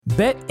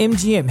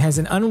BetMGM has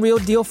an unreal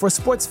deal for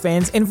sports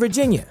fans in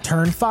Virginia.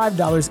 Turn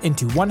 $5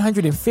 into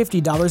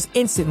 $150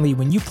 instantly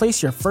when you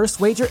place your first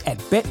wager at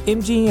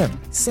BetMGM.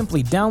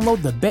 Simply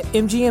download the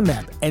BetMGM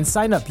app and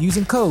sign up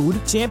using code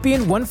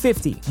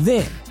Champion150.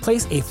 Then,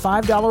 place a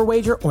 $5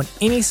 wager on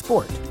any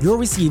sport. You'll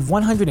receive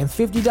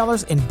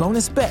 $150 in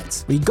bonus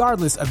bets,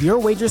 regardless of your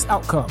wager's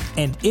outcome.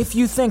 And if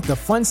you think the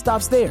fun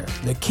stops there,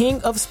 the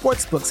King of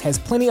Sportsbooks has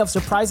plenty of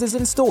surprises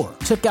in store.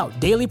 Check out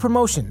daily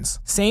promotions,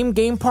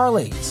 same-game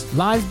parlays,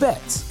 live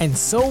bets, and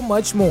so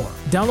much more.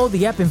 Download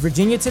the app in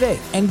Virginia today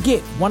and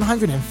get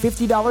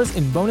 $150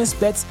 in bonus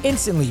bets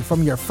instantly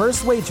from your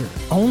first wager.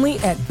 Only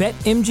at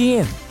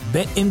BetMGM.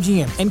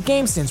 BetMGM and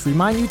GameSense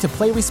remind you to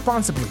play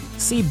responsibly.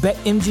 See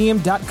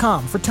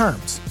BetMGM.com for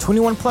terms.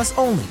 21 plus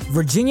only.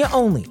 Virginia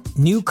only.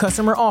 New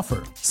customer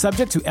offer.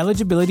 Subject to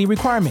eligibility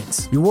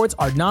requirements. Rewards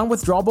are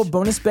non-withdrawable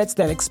bonus bets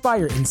that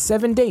expire in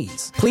 7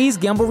 days. Please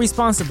gamble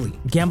responsibly.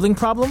 Gambling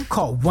problem?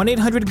 Call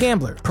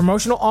 1-800-GAMBLER.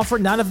 Promotional offer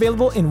not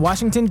available in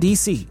Washington,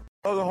 D.C.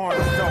 Blow the horn,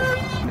 let's go.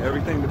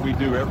 Everything that we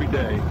do every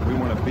day, we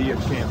want to be a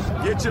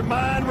champion. Get your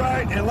mind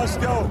right and let's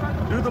go.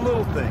 Do the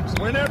little things.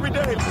 Win every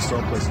day. It's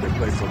someplace they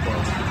play football.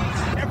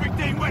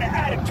 Everything with an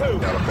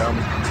attitude.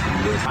 Alabama.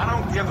 I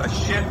don't give a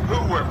shit who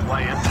we're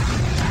playing.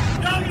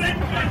 Dominate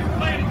the guys we're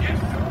playing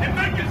against and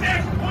make his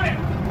ass quit.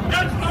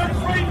 That's our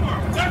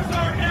trademark. That's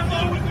our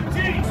MO with the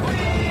team.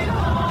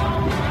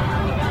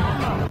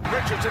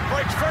 Richardson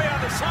breaks free on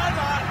the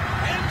sideline.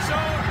 End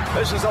zone.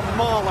 This is a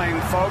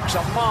mauling, folks,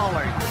 a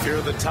mauling.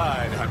 Fear the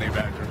tide, honey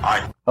badger.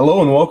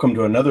 Hello and welcome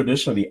to another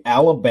edition of the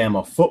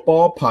Alabama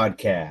Football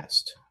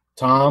Podcast.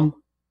 Tom,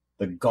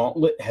 the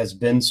gauntlet has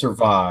been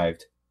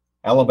survived.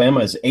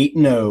 Alabama is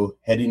 8-0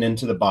 heading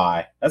into the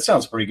bye. That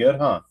sounds pretty good,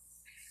 huh?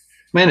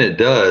 Man, it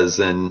does.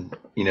 And,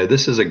 you know,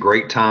 this is a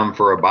great time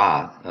for a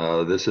bye.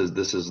 This is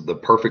the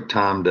perfect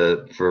time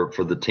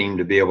for the team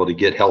to be able to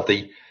get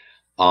healthy,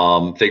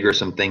 figure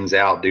some things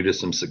out due to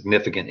some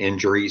significant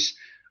injuries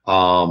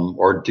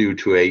or due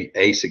to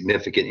a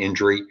significant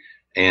injury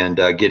and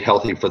get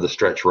healthy for the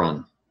stretch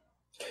run.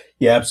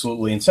 Yeah,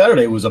 absolutely. And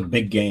Saturday was a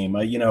big game.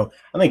 I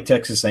think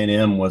Texas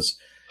A&M was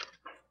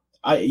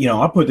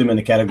I put them in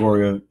the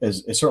category of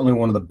as certainly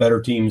one of the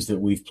better teams that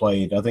we've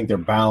played. I think they're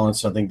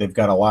balanced. I think they've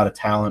got a lot of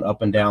talent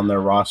up and down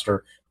their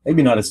roster.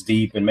 Maybe not as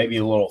deep and maybe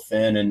a little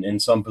thin in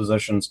some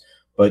positions,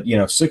 but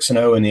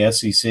 6-0 in the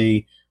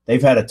SEC.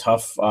 They've had a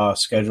tough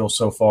schedule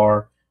so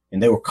far,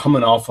 and they were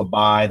coming off a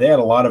bye. They had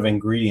a lot of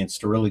ingredients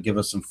to really give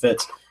us some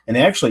fits, and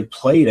they actually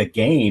played a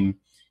game.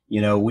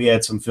 We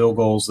had some field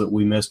goals that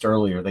we missed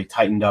earlier. They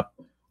tightened up,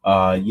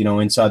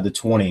 inside the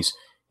 20s,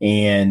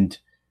 and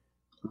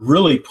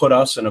really put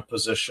us in a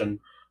position.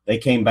 They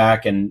came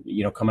back and,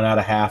 coming out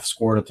of half,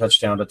 scored a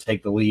touchdown to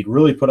take the lead,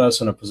 really put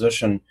us in a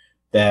position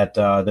that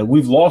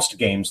we've lost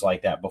games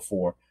like that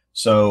before.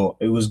 So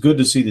it was good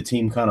to see the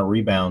team kind of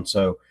rebound.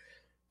 So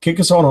kick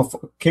us off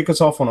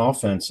on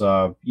offense.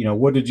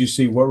 What did you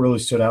see? What really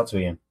stood out to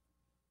you?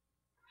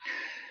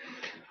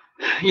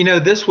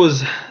 This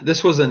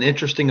was an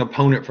interesting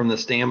opponent from the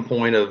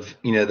standpoint of,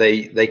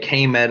 they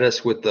came at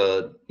us with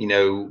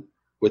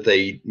with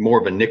a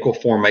more of a nickel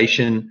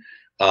formation.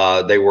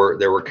 They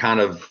were kind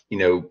of,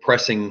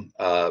 pressing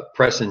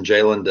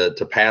Jalen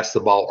to pass the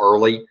ball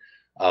early.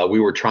 We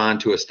were trying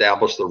to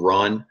establish the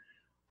run.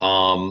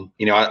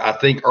 I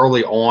think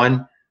early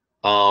on,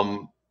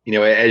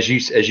 as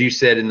you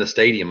said in the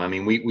stadium, I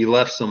mean, we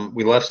left some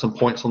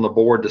points on the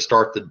board to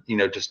start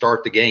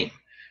the game.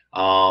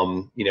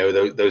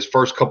 Those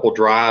first couple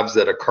drives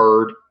that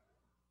occurred,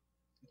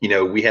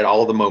 we had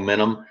all the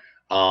momentum.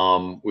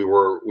 We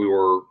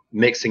were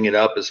mixing it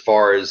up as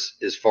far as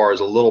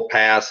a little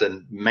pass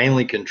and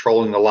mainly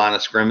controlling the line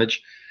of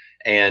scrimmage.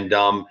 And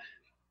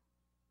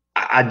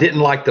I didn't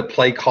like the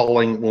play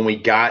calling when we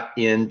got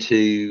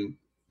into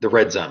the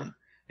red zone.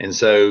 And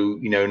so,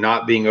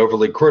 not being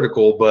overly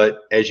critical, but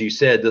as you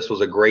said, this was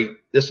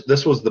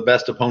this was the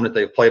best opponent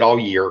they've played all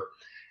year,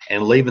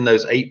 and leaving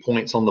those 8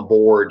 points on the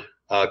board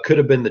could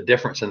have been the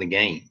difference in the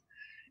game.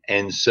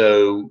 And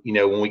so,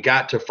 when we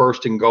got to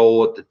 1st and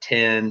goal at the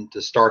 10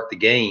 to start the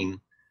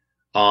game,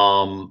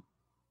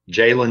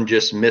 Jalen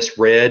just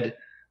misread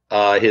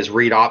his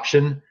read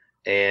option,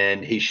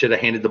 and he should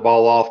have handed the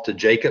ball off to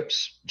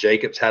Jacobs.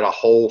 Jacobs had a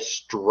hole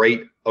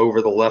straight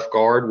over the left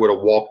guard, would have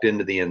walked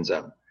into the end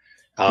zone.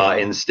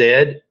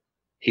 Instead,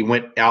 he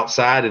went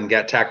outside and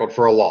got tackled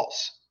for a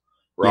loss,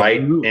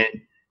 right? Yeah.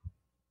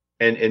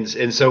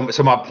 And so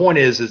my point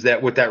is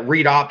that with that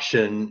read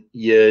option,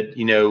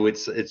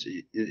 it's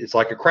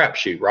like a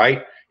crapshoot,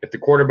 right? If the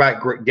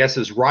quarterback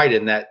guesses right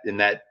in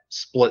that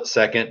split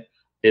second,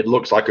 it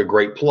looks like a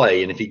great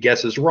play, and if he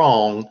guesses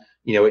wrong,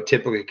 it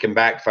typically can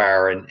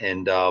backfire,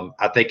 and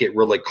I think it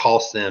really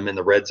cost them in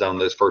the red zone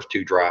those first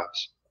 2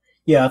 drives.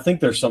 Yeah, I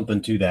think there's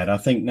something to that. I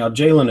think now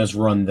Jalen has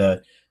run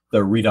the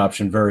read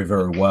option very,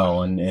 very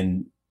well,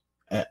 and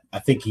I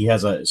think he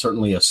has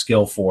certainly a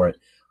skill for it.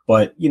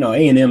 But,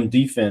 A&M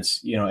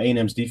defense,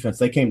 A&M's defense,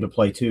 they came to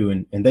play too,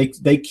 and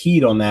they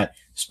keyed on that,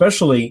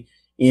 especially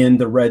in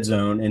the red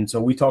zone. And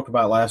so we talked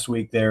about last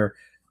week their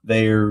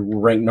they were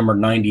ranked number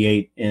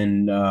 98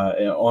 in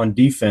on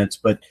defense,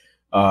 but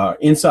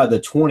inside the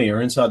 20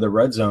 or inside the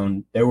red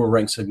zone, they were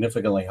ranked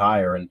significantly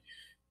higher. And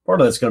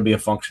part of that's going to be a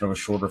function of a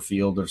shorter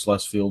field. There's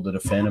less field to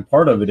defend, and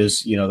part of it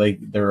is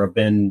they're a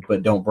bend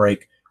but don't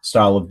break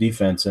style of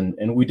defense,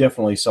 and we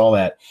definitely saw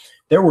that.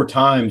 There were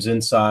times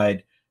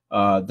inside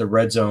the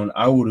red zone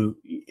I would have,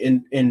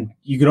 and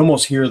you could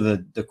almost hear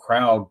the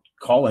crowd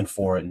calling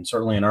for it, and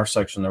certainly in our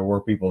section there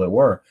were people that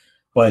were,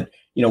 but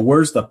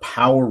where's the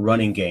power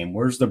running game?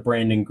 Where's the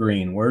Brandon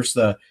Green? Where's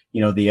the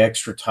the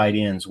extra tight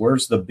ends?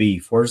 Where's the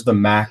beef? Where's the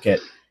Mac at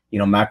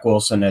Mac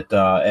Wilson at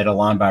a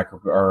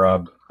linebacker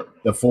or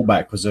the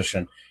fullback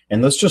position?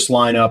 And let's just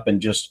line up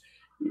and just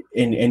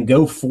and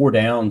go 4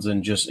 downs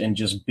and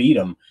just beat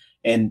them.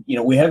 And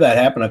we have that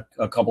happen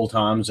a couple of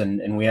times,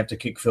 and we have to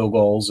kick field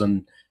goals,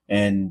 and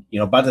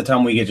by the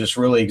time we get just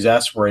really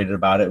exasperated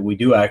about it, we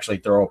do actually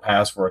throw a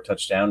pass for a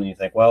touchdown, and you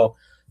think, well,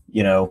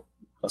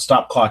 a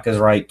stop clock is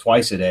right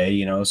twice a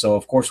day, so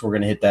of course we're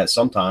going to hit that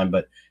sometime.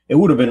 But it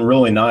would have been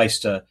really nice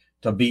to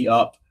be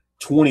up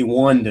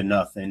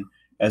 21-0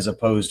 as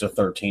opposed to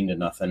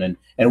 13-0.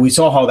 And we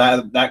saw how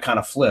that kind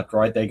of flipped,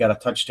 right? They got a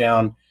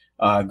touchdown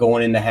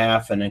going into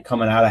half, and then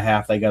coming out of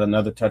half, they got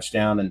another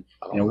touchdown. And,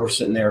 we're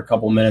sitting there a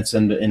couple minutes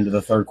into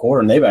the third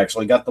quarter, and they've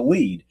actually got the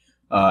lead.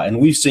 And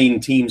we've seen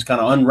teams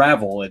kind of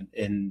unravel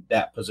in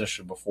that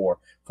position before.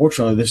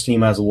 Fortunately, this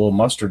team has a little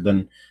mustard,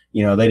 then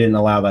they didn't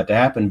allow that to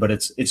happen. But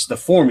it's the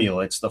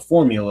formula. It's the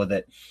formula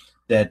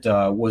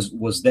that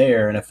was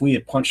there. And if we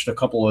had punched a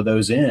couple of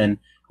those in,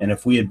 and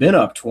if we had been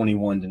up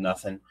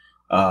 21-0,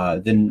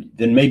 then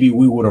maybe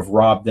we would have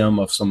robbed them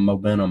of some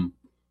momentum,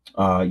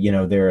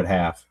 there at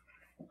half.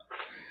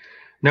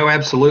 No,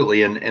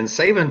 absolutely. And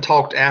Saban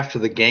talked after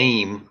the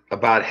game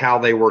about how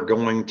they were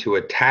going to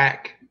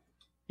attack,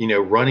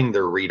 running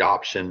their read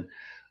option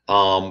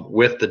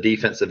with the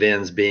defensive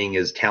ends being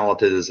as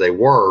talented as they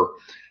were,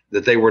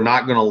 that they were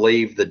not going to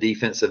leave the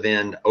defensive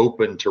end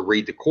open to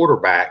read the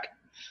quarterback,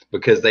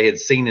 because they had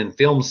seen in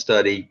film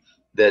study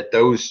that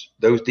those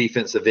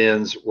defensive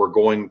ends were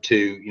going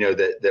to,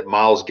 that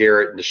Myles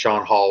Garrett and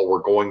Deshaun Hall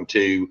were going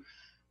to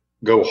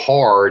go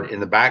hard in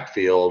the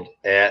backfield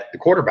at the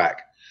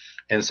quarterback.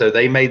 And so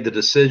they made the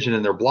decision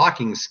in their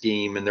blocking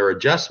scheme and their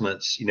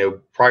adjustments,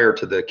 prior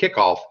to the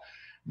kickoff,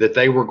 that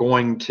they were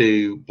going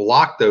to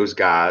block those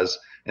guys,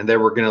 and they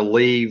were going to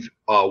leave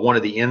one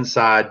of the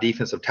inside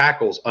defensive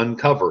tackles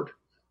uncovered.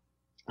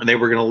 And they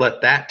were going to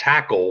let that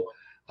tackle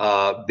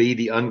be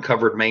the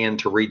uncovered man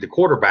to read the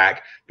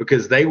quarterback,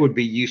 because they would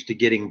be used to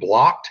getting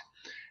blocked.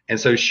 And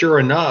so sure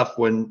enough,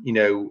 when,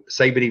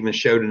 Saban even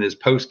showed in his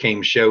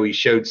post-game show, he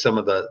showed some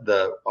of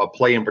the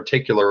play in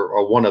particular,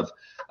 or one of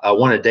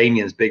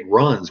Damien's big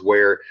runs,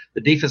 where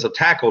the defensive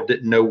tackle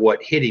didn't know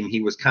what hit him.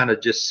 He was kind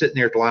of just sitting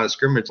there at the line of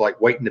scrimmage,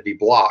 like waiting to be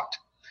blocked,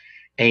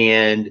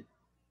 and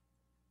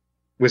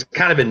was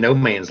kind of in no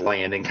man's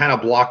land, and kind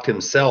of blocked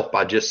himself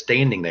by just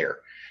standing there.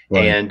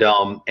 Right.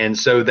 And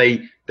so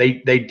they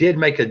did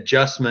make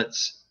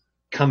adjustments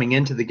coming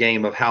into the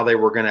game of how they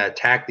were going to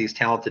attack these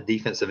talented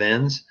defensive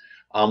ends,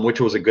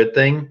 which was a good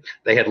thing.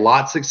 They had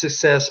lots of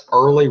success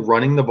early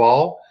running the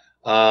ball,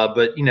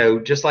 but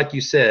just like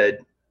you said,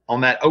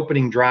 on that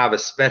opening drive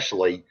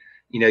especially,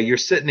 you're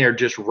sitting there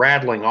just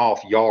rattling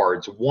off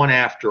yards one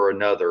after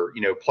another,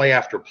 play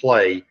after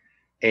play,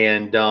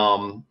 and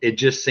it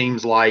just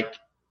seems like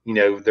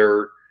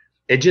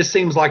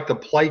the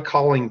play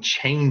calling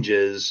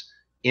changes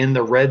in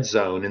the red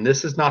zone. And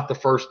this is not the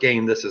first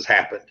game this has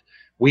happened.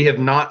 We have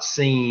not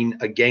seen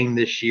a game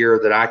this year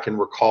that I can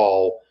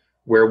recall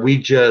where we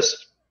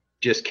just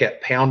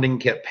kept pounding.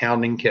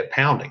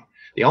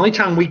 The only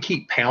time we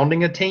keep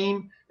pounding a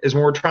team is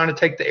when we're trying to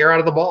take the air out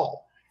of the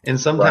ball. And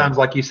sometimes,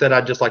 like you said,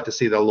 I'd just like to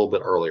see that a little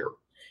bit earlier.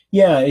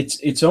 Yeah,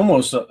 it's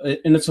almost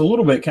and it's a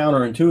little bit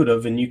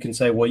counterintuitive, and you can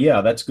say, well,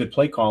 yeah, that's good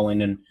play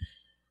calling, and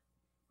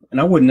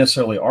I wouldn't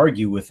necessarily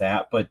argue with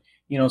that, but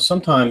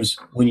sometimes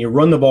when you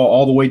run the ball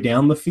all the way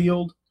down the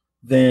field,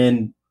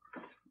 then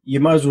you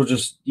might as well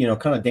just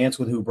kind of dance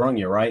with who brung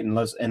you, right? And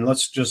let's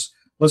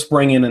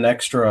bring in an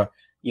extra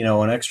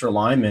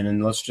lineman,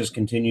 and let's just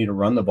continue to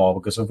run the ball,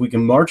 because if we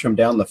can march them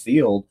down the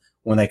field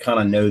when they kind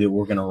of know that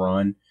we're going to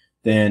run,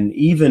 then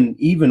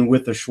even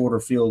with the shorter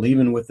field,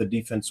 even with the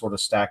defense sort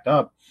of stacked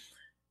up,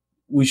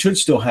 we should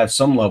still have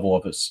some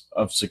level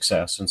of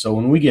success. And so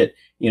when we get,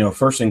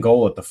 first and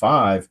goal at the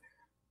 5,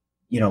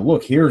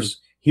 look, here's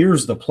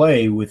the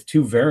play with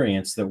 2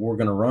 variants that we're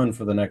going to run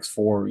for the next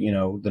 4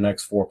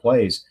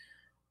 plays,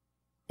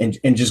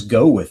 and just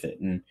go with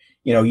it. And,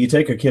 you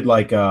take a kid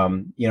like, I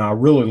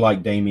really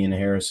like Damien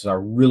Harris. I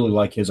really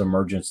like his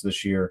emergence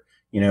this year.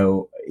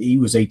 He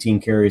was 18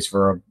 carries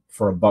for a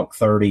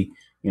 $130,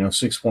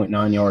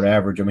 6.9 yard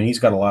average. I mean, he's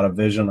got a lot of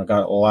vision. I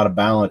got a lot of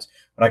balance,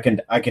 but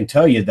I can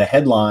tell you the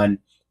headline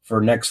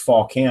for next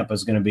fall camp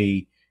is going to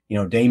be,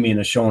 Damien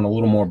is showing a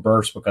little more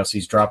burst because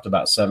he's dropped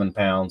about 7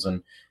 pounds,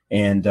 and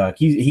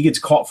he gets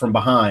caught from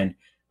behind.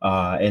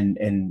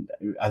 And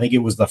I think it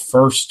was the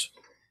first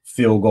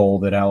field goal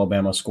that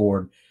Alabama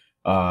scored.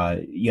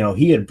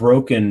 He had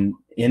broken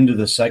into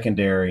the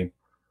secondary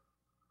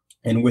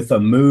And with a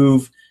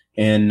move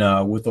and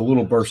with a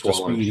little burst of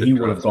Swallowing speed, shit he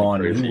would drives have me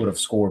gone. He crazy. would have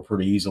scored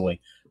pretty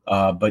easily.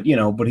 But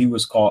he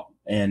was caught,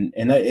 and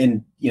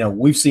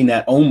we've seen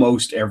that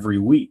almost every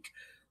week,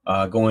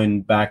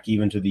 going back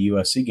even to the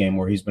USC game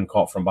where he's been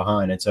caught from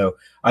behind. And so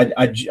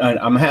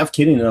I'm half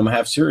kidding and I'm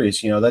half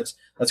serious.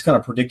 That's kind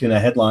of predicting a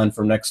headline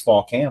from next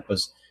fall camp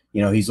is,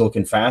 he's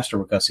looking faster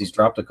because he's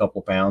dropped a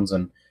couple pounds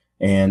and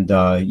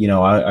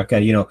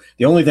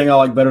the only thing I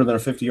like better than a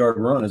 50-yard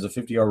run is a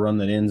 50-yard run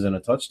that ends in a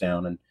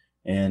touchdown.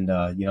 And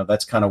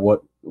that's kind of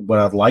what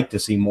I'd like to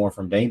see more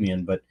from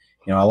Damian. But,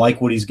 I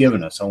like what he's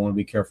given us. I want to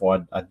be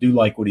careful. I do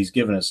like what he's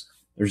given us.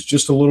 There's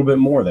just a little bit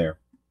more there.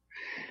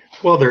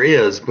 Well, there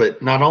is,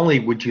 but not only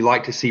would you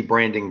like to see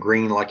Brandon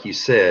Green, like you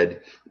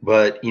said,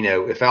 but,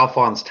 if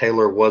Alphonse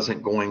Taylor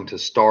wasn't going to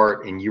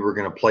start and you were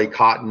going to play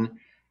Cotton,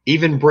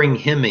 even bring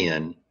him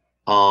in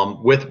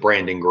with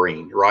Brandon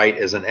Green, right,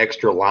 as an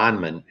extra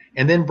lineman,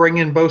 and then bring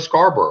in Bo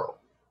Scarborough.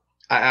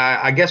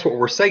 I guess what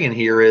we're saying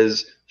here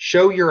is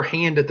show your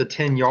hand at the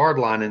 10-yard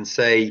line and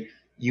say,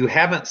 you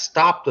haven't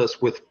stopped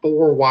us with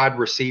 4 wide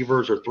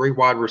receivers or 3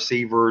 wide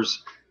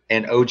receivers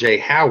and O.J.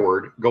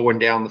 Howard going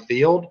down the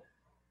field.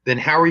 Then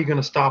how are you going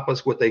to stop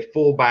us with a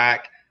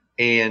fullback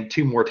and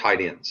 2 more tight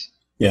ends?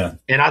 Yeah.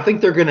 And I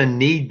think they're going to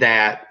need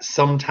that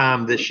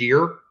sometime this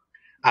year.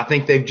 I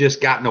think they've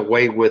just gotten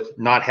away with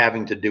not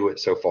having to do it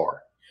so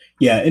far.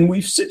 Yeah, and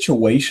we've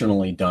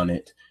situationally done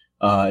it,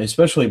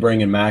 especially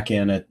bringing Mack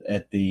in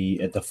at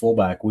the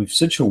fullback. We've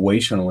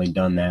situationally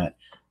done that.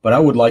 But I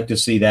would like to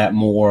see that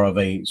more of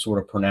a sort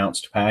of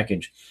pronounced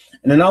package.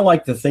 And then I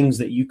like the things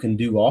that you can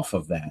do off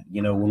of that.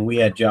 When we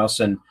had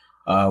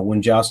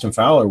when Justin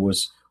Fowler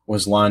was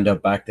lined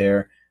up back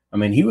there, I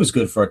mean, he was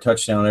good for a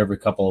touchdown every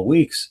couple of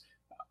weeks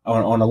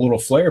on a little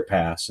flare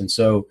pass. And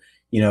so,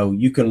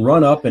 you can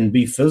run up and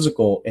be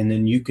physical, and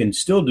then you can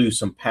still do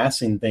some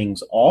passing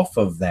things off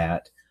of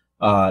that.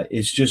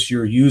 It's just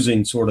you're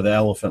using sort of the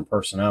elephant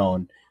personnel.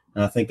 And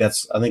I think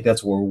that's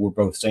where we're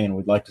both saying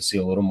we'd like to see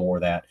a little more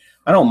of that.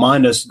 I don't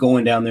mind us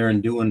going down there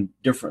and doing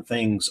different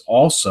things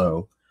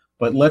also,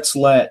 but let's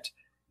let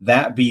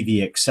that be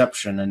the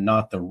exception and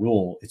not the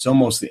rule. It's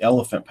almost the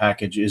elephant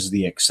package is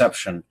the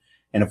exception.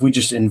 And if we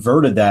just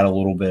inverted that a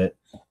little bit,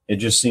 it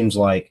just seems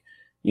like,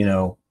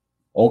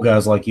 old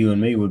guys like you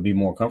and me would be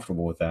more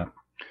comfortable with that.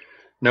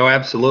 No,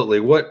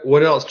 absolutely.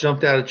 What else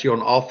jumped out at you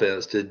on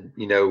offense?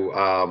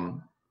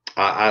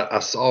 I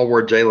saw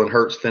where Jalen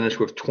Hurts finished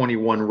with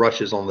 21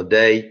 rushes on the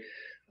day.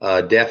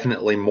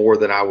 Definitely more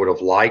than I would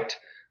have liked.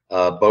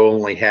 Bo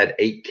only had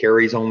 8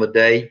 carries on the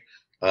day.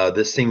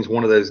 This seems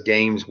one of those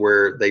games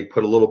where they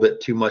put a little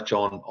bit too much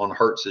on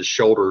Hurts'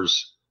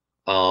 shoulders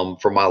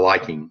for my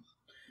liking.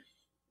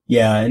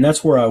 Yeah, and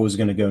that's where I was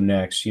going to go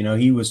next.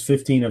 He was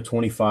 15 of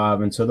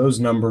 25, and so those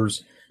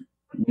numbers,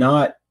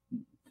 not,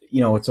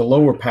 it's a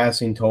lower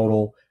passing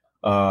total.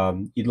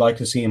 You'd like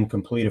to see him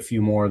complete a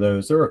few more of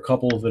those. There are a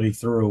couple that he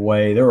threw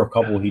away. There were a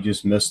couple he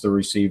just missed the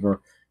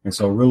receiver, and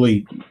so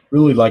really,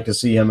 really like to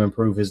see him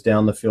improve his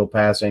down the field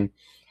passing.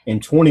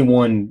 And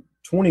 21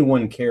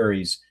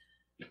 carries,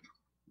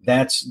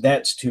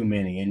 that's too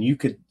many. And you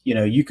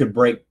could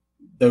break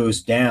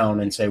those down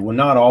and say, well,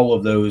 not all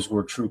of those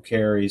were true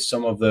carries.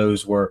 Some of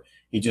those were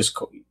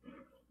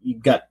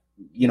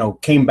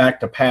came back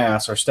to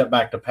pass or stepped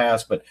back to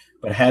pass, but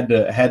had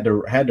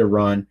to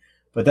run.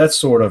 But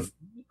that's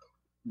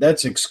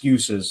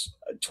excuses.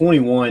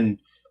 21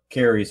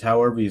 carries,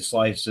 however you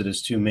slice it,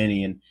 is too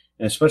many, and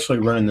especially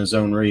running the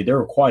zone read. There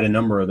were quite a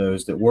number of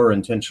those that were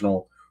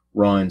intentional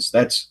runs.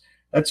 That's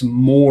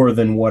more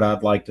than what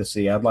I'd like to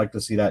see. I'd like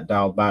to see that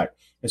dialed back,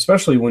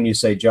 especially when you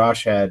say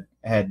Josh had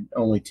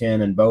only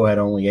 10 and Bo had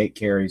only 8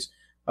 carries.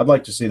 I'd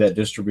like to see that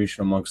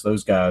distribution amongst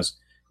those guys.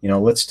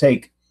 Let's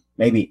take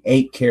maybe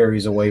 8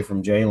 carries away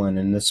from Jalen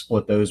and let's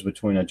split those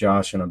between a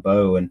Josh and a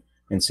Bo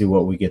and see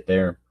what we get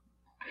there.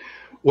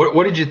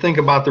 What did you think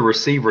about the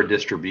receiver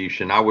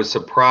distribution? I was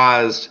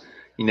surprised.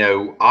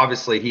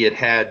 Obviously he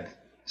had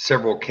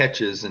several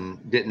catches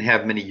and didn't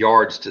have many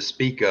yards to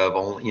speak of,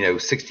 only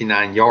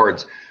 69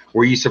 yards.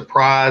 Were you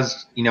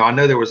surprised? I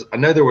know there was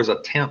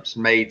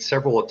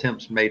several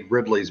attempts made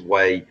Ridley's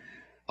way.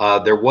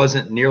 There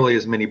wasn't nearly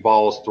as many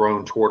balls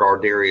thrown toward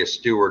Ardarius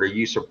Stewart. Are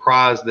you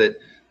surprised that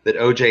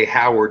O.J.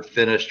 Howard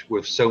finished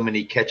with so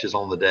many catches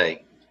on the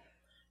day?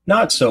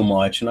 Not so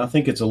much, and I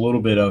think it's a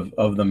little bit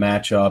of the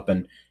matchup.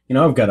 And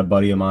I've got a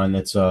buddy of mine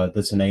that's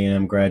an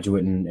A&M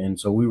graduate, and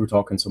so we were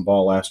talking some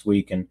ball last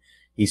week, and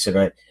he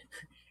said,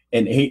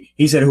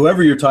 he said,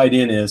 whoever your tight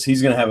end is,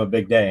 he's going to have a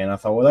big day. And I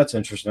thought, well, that's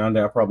interesting.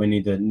 I probably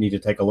need to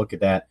take a look at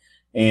that.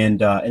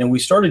 And we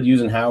started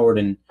using Howard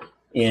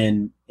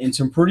in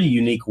some pretty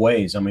unique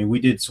ways. I mean, we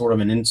did sort of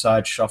an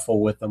inside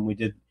shuffle with him. We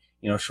did,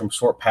 some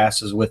short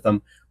passes with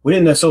him. We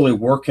didn't necessarily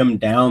work him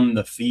down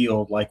the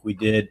field like we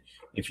did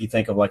if you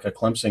think of like a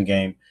Clemson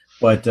game.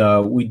 But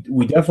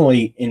we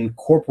definitely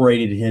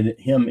incorporated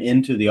him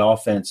into the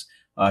offense,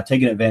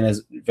 taking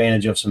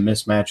advantage of some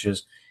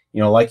mismatches.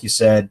 Like you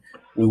said,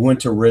 we went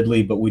to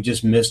Ridley, but we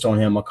just missed on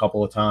him a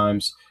couple of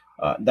times.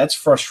 That's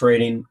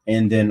frustrating.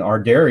 And then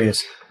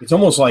Ardarius, it's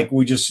almost like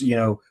we just,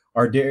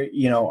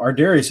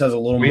 Ardarius has a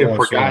little We more. have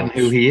forgotten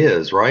who he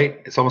is,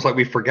 right? It's almost like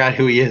we forgot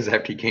who he is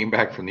after he came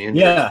back from the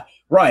injury. Yeah,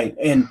 right.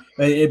 And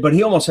but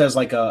he almost has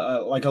like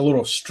a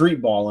little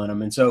street ball in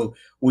him, and so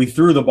we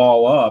threw the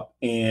ball up,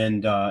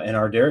 and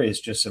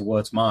Ardarius just said, "Well,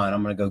 it's mine.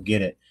 I'm going to go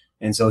get it."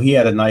 And so he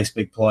had a nice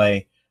big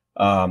play,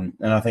 and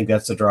I think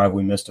that's the drive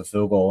we missed a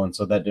field goal, and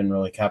so that didn't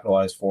really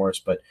capitalize for us.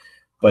 But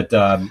he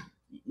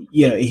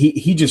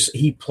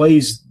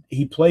plays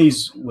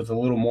with a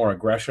little more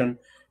aggression,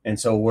 and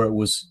so where it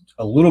was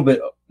a little bit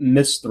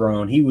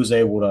misthrown, he was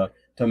able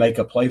to make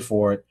a play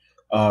for it.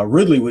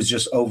 Ridley was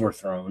just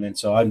overthrown, and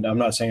so I'm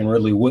not saying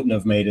Ridley wouldn't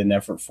have made an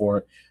effort for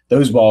it.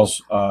 Those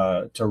balls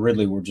to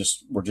Ridley were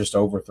just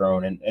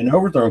overthrown, and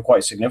overthrown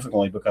quite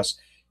significantly because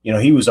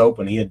he was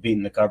open, he had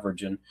beaten the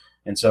coverage, and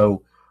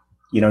so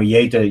you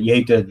hate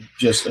to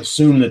just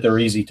assume that they're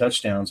easy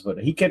touchdowns,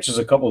 but he catches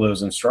a couple of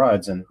those in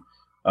strides, and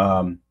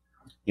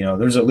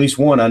there's at least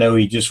one I know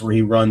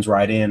he runs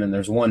right in, and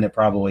there's one that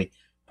probably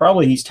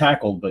he's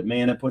tackled, but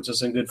man, it puts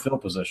us in good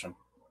field position.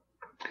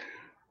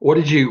 What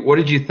did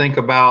you think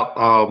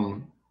about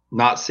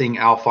not seeing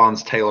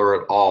Alphonse Taylor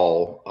at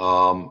all?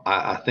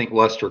 I think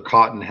Lester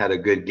Cotton had a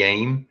good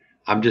game.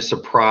 I'm just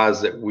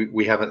surprised that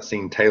we haven't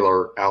seen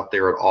Taylor out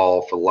there at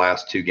all for the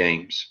last two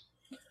games,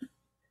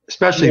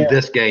 especially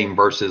this game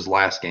versus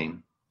last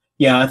game.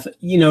 Yeah, I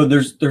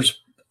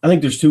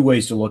think there's two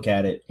ways to look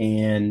at it,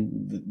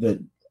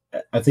 and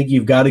I think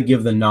you've got to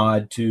give the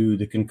nod to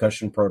the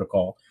concussion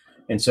protocol.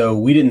 And so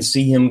we didn't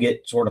see him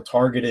get sort of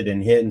targeted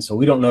and hit, and so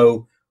we don't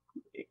know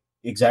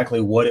exactly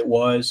what it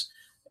was.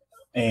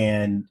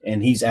 And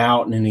he's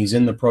out and he's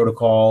in the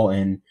protocol,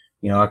 and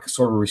I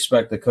sort of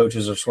respect the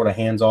coaches are sort of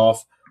hands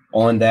off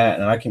on that,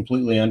 and I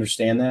completely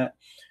understand that.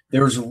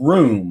 There's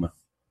room,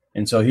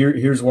 and so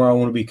here's where I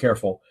want to be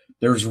careful.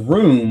 There's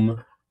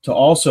room to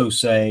also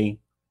say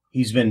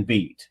he's been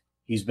beat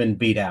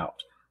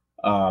out.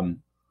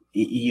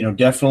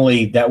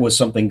 Definitely that was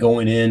something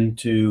going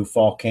into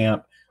fall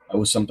camp. It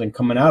was something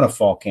coming out of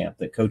fall camp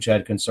that coach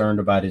had concerned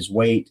about his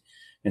weight.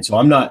 And so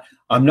I'm not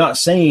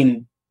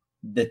saying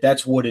that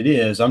that's what it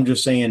is. I'm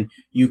just saying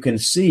you can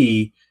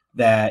see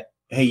that,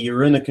 hey,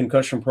 you're in the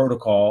concussion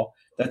protocol.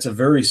 That's a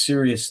very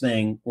serious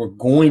thing. We're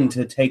going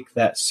to take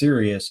that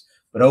serious.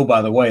 But, oh,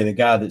 by the way, the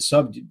guy that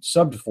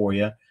subbed for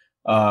you,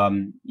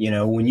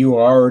 when you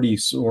were already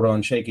sort of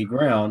on shaky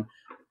ground,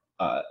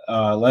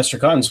 Lester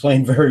Cotton's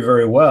playing very,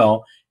 very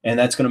well, and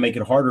that's going to make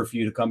it harder for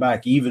you to come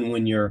back even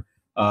when you're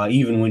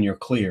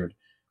cleared.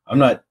 I'm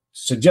not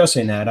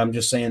suggesting that. I'm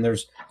just saying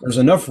there's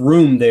enough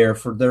room there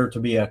for there to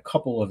be a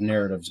couple of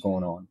narratives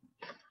going on.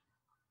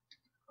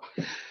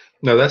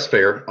 No, that's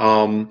fair.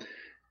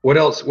 What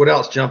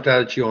else jumped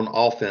out at you on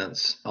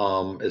offense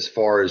as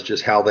far as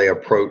just how they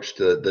approached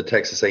the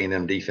Texas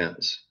A&M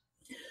defense?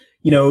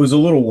 It was a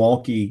little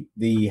wonky,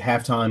 the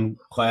halftime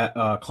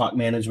clock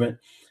management.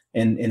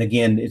 And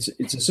again, it's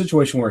a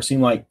situation where it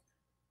seemed like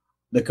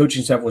the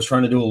coaching staff was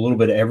trying to do a little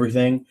bit of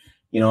everything.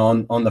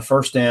 On the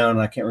first down,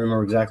 I can't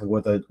remember exactly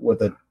what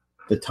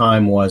the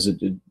time was.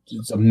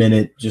 It's a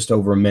minute, just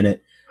over a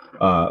minute,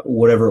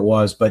 whatever it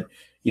was. But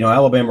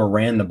Alabama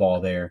ran the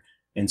ball there,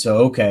 and so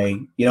okay,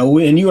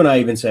 and you and I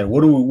even said,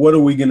 what are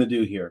we going to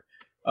do here?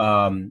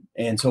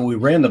 And so we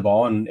ran the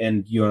ball,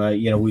 and you and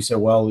I, we said,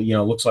 well, it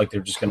looks like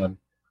they're just going to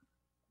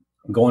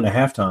go into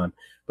halftime.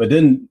 But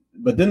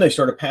then they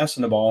started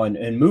passing the ball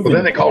and moving. Well,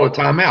 then they called a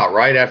timeout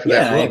right after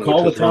that run. Yeah, they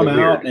called a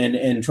timeout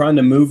and trying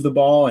to move the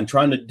ball and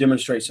trying to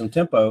demonstrate some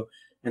tempo.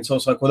 And so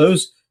it's like, well,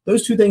 those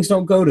two things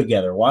don't go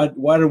together. Why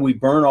did we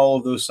burn all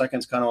of those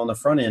seconds kind of on the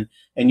front end?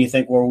 And you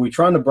think, well, are we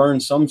trying to burn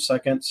some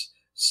seconds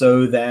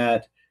so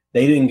that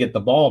they didn't get the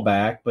ball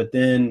back? But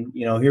then,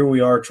 here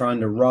we are trying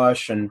to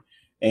rush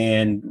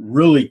and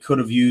really could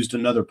have used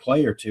another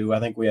play or two. I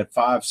think we had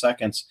 5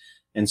 seconds.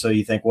 And so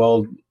you think,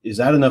 well, is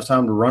that enough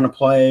time to run a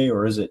play,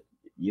 or is it,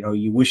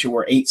 you wish it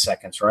were 8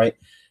 seconds, right?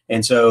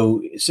 And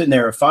so sitting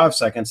there at 5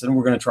 seconds, then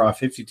we're going to try a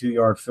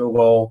 52-yard field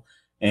goal,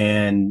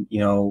 and,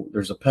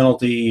 there's a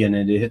penalty, and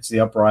it hits the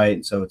upright,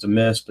 and so it's a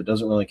miss, but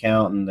doesn't really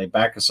count, and they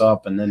back us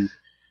up, and then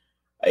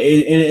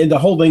and the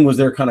whole thing was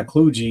there kind of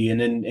kludgy, and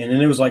then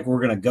it was like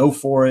we're going to go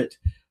for it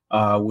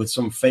with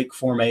some fake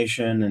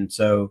formation, and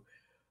so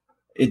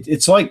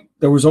it's like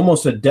there was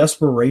almost a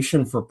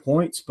desperation for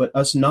points, but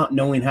us not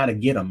knowing how to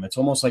get them. It's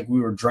almost like we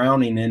were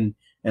drowning in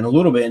a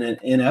little bit in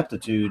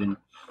ineptitude. And,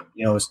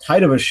 as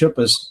tight of a ship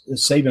as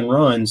Saban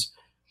runs,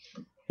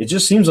 it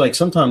just seems like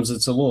sometimes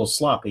it's a little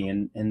sloppy.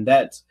 And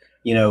that's,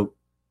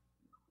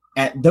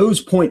 at those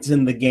points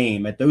in the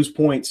game, at those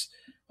points,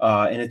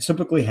 and it's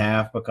typically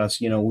half because,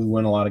 we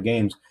win a lot of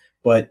games.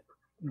 But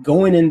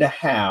going into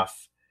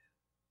half,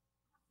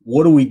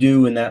 what do we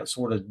do in that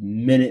sort of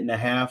minute and a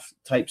half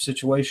type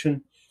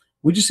situation?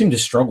 We just seem to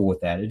struggle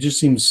with that. It just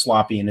seems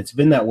sloppy, and it's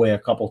been that way a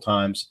couple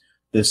times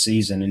this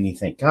season. And you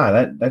think,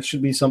 God, that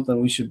should be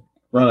something we should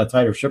run a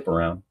tighter ship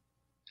around.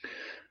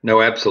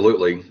 No,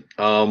 absolutely.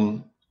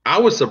 I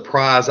was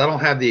surprised. I don't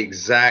have the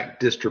exact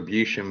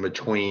distribution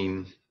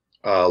between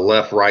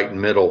left, right,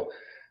 and middle,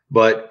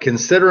 but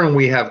considering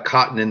we have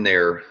Cotton in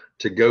there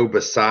to go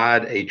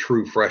beside a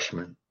true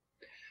freshman.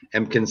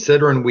 And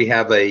considering we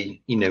have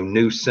a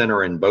new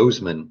center in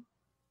Bozeman,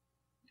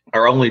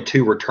 our only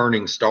 2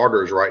 returning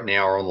starters right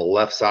now are on the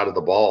left side of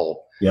the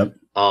ball. Yep.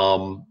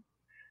 I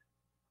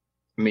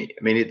mean,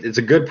 it's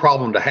a good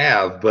problem to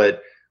have,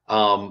 but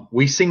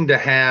we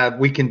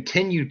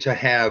continue to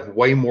have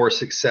way more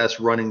success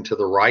running to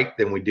the right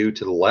than we do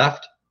to the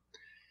left.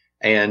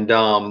 And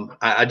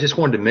I just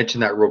wanted to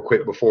mention that real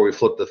quick before we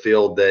flip the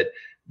field, that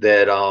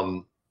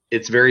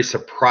it's very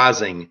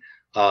surprising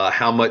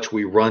how much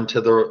we run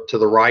to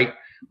the right.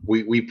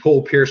 We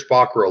pull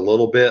Piersbacher a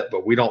little bit,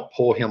 but we don't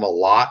pull him a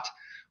lot.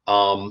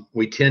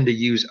 We tend to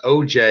use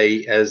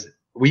OJ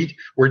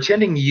we're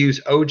tending to use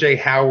OJ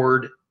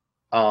Howard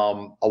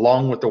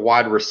along with the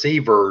wide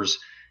receivers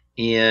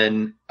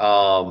in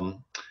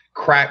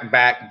crack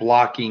back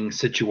blocking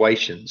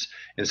situations.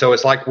 And so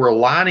it's like we're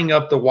lining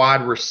up the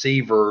wide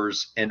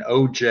receivers and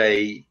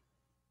OJ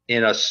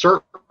in a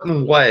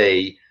certain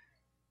way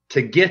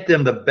to get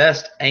them the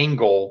best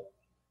angle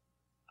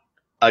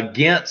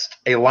against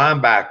a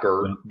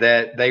linebacker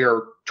that they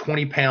are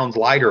 20 pounds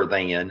lighter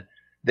than,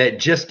 that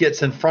just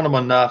gets in front of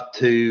them enough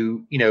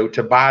to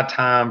buy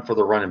time for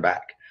the running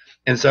back.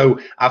 And so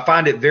I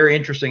find it very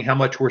interesting how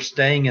much we're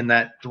staying in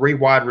that 3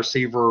 wide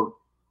receiver,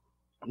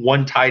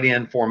 1 tight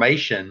end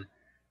formation,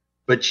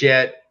 but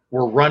yet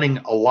we're running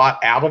a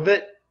lot out of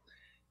it,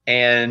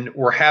 and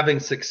we're having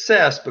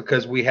success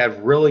because we have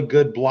really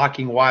good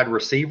blocking wide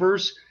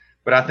receivers.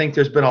 But I think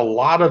there's been a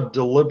lot of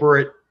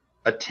deliberate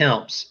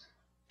attempts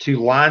to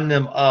line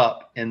them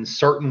up in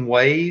certain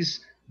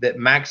ways that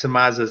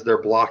maximizes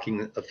their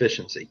blocking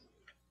efficiency.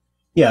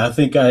 Yeah, I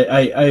think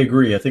I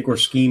agree. I think we're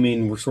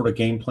scheming, we're sort of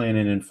game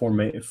planning and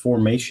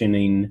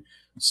formationing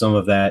some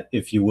of that,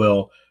 if you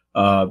will.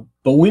 But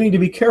we need to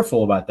be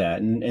careful about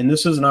that. And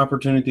this is an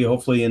opportunity,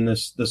 hopefully, in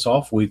this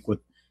off week with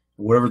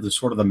whatever the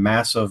sort of the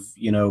massive,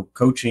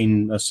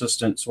 coaching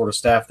assistant sort of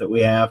staff that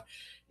we have,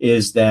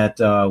 is that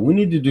we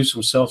need to do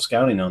some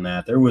self-scouting on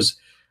that. There was,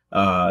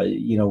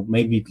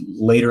 maybe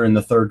later in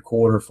the third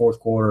quarter, fourth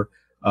quarter,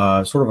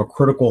 sort of a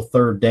critical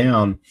third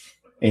down.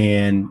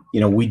 And,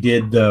 we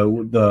did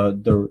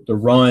the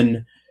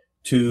run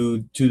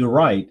to the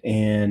right,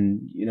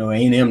 and,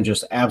 A&M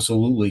just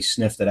absolutely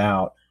sniffed it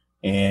out.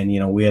 And,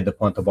 we had to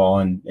punt the ball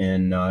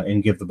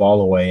and give the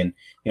ball away. And,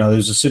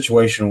 there's a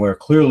situation where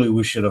clearly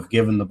we should have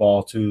given the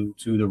ball to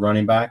the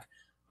running back,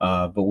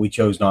 but we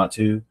chose not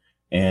to.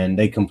 And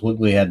they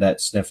completely had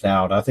that sniffed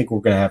out. I think we're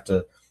going to have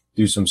to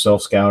do some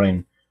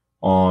self-scouting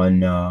on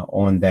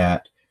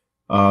that.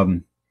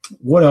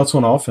 What else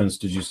on offense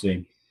did you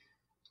see?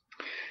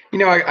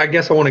 I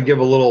guess I want to give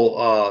a little,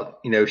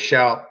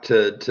 shout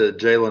to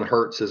Jalen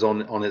Hurts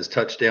on his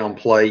touchdown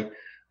play,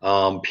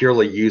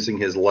 purely using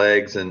his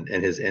legs and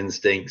his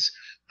instincts.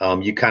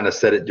 You kind of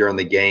said it during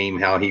the game,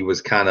 how he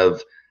was kind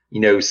of,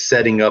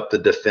 setting up the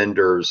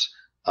defenders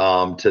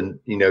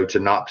to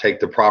not take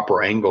the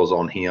proper angles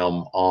on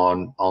him,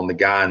 on the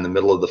guy in the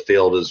middle of the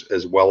field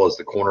as well as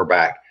the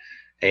cornerback.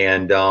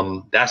 And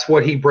that's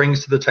what he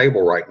brings to the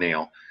table right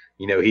now.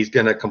 He's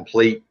going to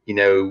complete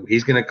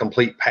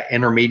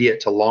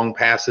intermediate to long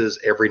passes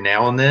every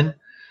now and then.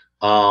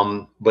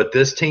 But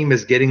this team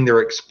is getting their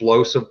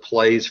explosive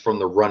plays from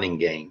the running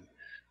game.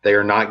 They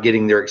are not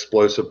getting their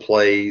explosive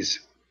plays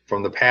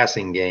from the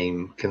passing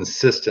game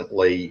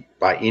consistently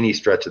by any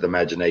stretch of the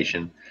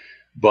imagination.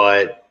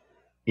 But,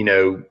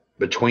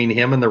 between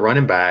him and the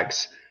running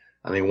backs,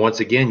 once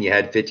again, you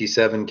had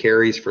 57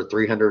 carries for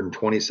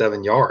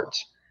 327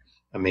 yards.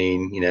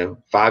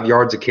 5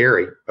 yards a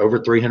carry, over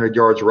 300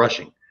 yards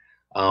rushing.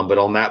 But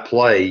on that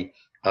play,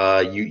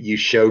 you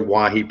showed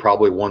why he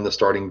probably won the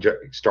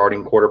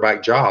starting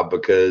quarterback job,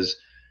 because,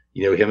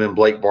 him and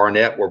Blake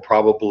Barnett were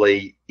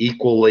probably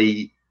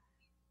equally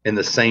in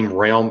the same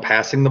realm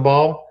passing the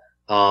ball.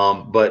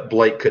 But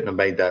Blake couldn't have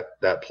made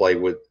that play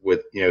with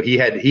he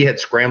had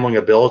scrambling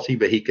ability,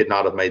 but he could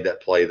not have made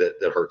that play that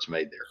Hurts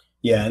made there.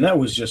 Yeah, and that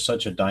was just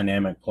such a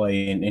dynamic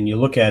play. And you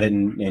look at it,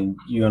 and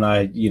you and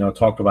I,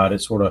 talked about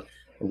it sort of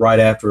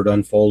right after it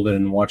unfolded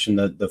and watching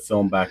the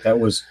film back. That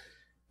was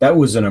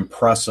an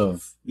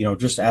impressive,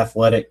 just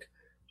athletic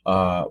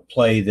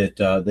play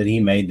that he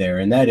made there.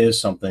 And that is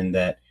something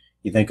that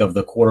you think of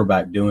the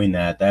quarterback doing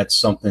that. That's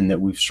something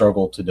that we've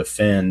struggled to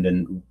defend,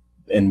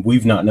 and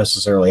we've not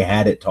necessarily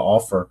had it to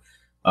offer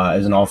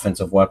as an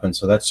offensive weapon.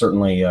 So that's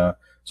certainly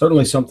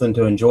something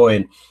to enjoy.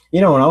 And,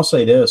 and I'll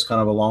say this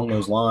kind of along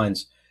those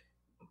lines,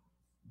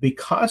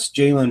 because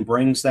Jalen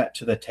brings that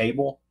to the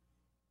table,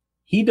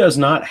 he does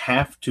not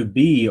have to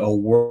be a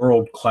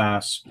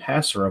world-class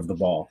passer of the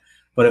ball.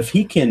 But if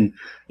he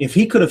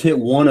could have hit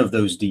one of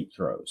those deep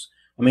throws,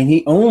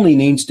 he only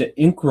needs to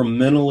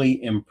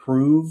incrementally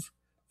improve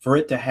for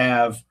it to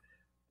have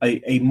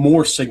a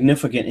more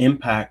significant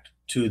impact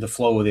to the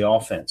flow of the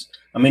offense.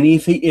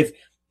 If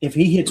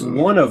he hits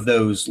one of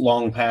those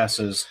long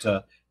passes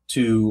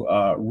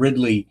to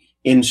Ridley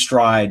in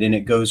stride and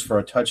it goes for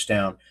a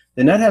touchdown,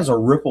 then that has a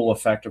ripple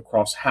effect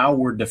across how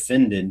we're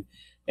defended.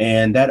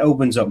 And that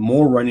opens up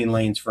more running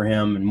lanes for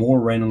him and more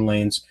running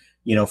lanes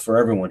for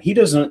everyone. He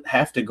doesn't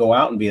have to go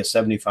out and be a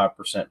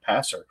 75%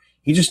 passer.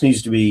 He just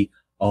needs to be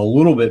a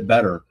little bit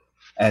better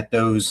at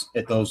those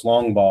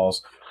long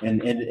balls,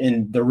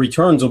 and the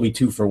returns will be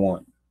 2 for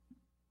 1.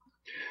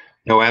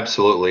 No,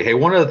 absolutely. Hey,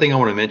 one other thing I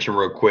want to mention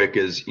real quick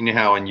is,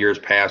 how in years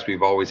past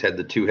we've always had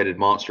the two-headed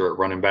monster at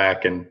running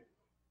back, and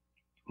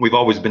we've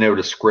always been able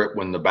to script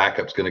when the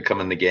backup's going to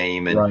come in the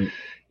game. And right.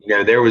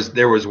 There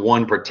was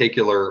one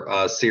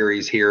particular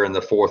series here in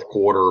the fourth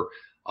quarter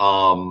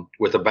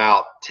with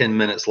about 10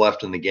 minutes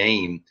left in the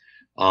game.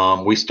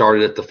 We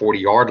started at the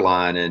 40-yard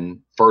line, and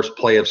first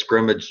play of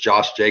scrimmage,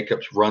 Josh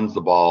Jacobs runs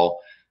the ball.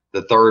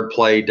 The third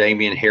play,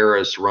 Damian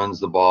Harris runs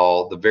the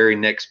ball. The very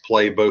next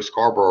play, Bo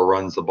Scarborough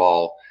runs the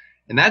ball.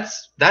 And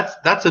that's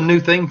a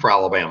new thing for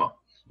Alabama.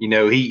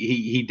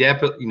 He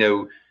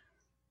definitely,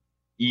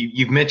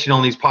 you've mentioned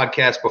on these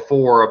podcasts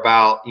before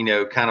about,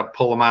 kind of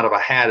pull them out of a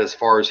hat as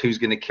far as who's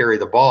going to carry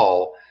the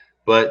ball,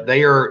 but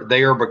they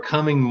are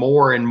becoming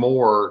more and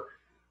more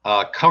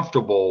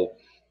comfortable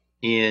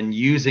in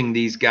using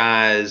these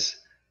guys.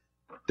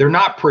 They're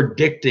not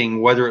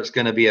predicting whether it's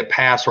going to be a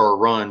pass or a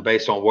run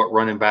based on what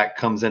running back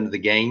comes into the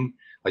game.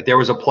 Like there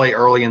was a play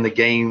early in the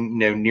game,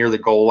 near the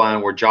goal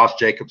line where Josh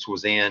Jacobs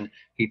was in.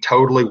 He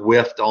totally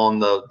whiffed on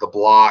the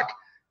block.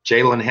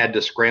 Jalen had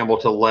to scramble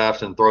to the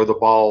left and throw the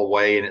ball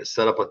away, and it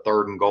set up a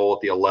 3rd and goal at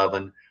the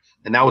 11.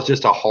 And that was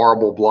just a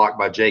horrible block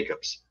by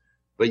Jacobs.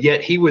 But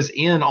yet he was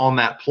in on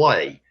that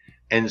play.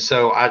 And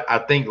so I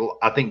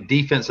think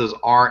defenses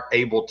aren't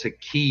able to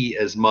key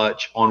as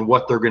much on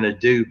what they're going to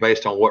do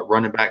based on what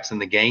running backs in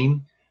the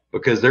game,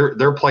 because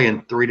they're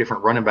playing 3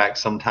 different running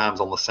backs sometimes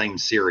on the same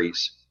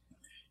series.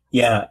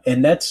 Yeah,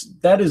 and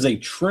that is a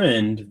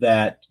trend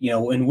that,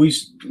 and we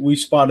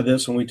spotted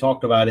this when we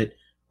talked about it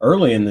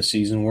early in the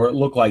season, where it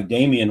looked like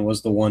Damian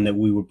was the one that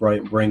we would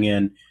bring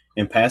in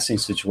passing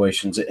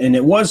situations, and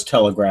it was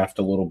telegraphed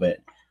a little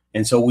bit.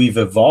 And so we've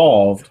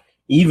evolved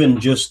even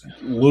just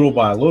little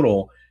by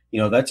little.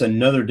 That's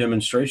another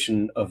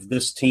demonstration of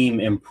this team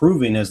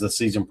improving as the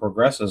season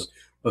progresses,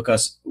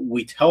 because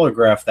we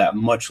telegraph that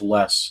much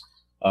less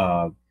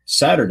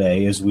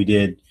Saturday as we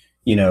did,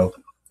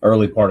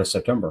 early part of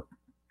September.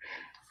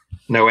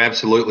 No,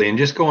 absolutely. And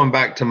just going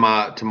back to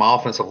my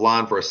offensive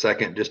line for a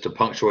second, just to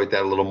punctuate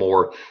that a little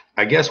more,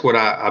 I guess what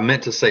I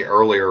meant to say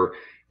earlier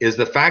is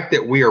the fact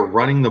that we are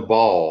running the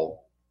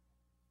ball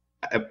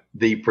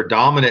the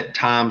predominant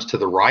times to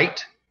the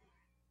right,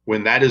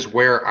 when that is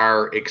where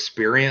our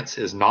experience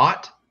is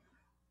not,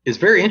 is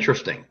very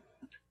interesting.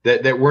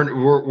 That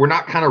we're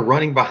not kind of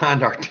running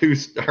behind our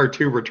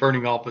two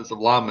returning offensive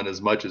linemen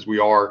as much as we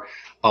are,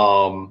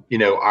 our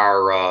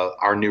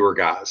newer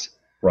guys.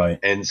 Right.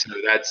 And so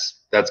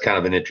that's kind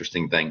of an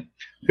interesting thing.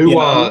 A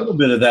little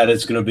bit of that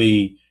is going to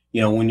be,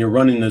 when you're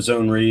running the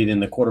zone read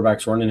and the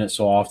quarterback's running it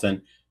so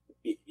often,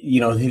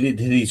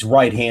 he's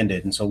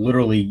right-handed. And so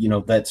literally,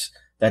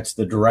 that's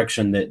the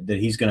direction that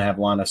he's going to have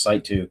line of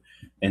sight to.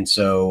 And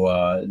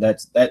so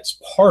that's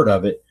part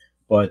of it.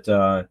 But,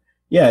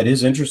 it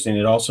is interesting.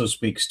 It also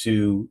speaks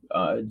to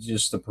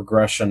just the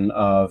progression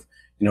of,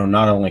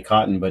 not only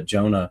Cotton, but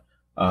Jonah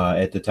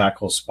at the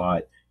tackle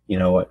spot.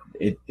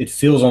 It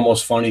feels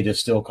almost funny to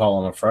still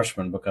call him a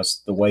freshman,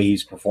 because the way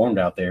he's performed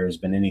out there has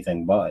been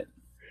anything but.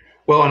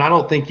 Well, and I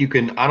don't think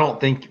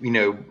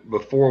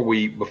before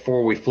we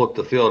flip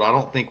the field, I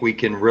don't think we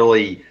can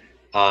really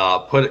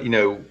I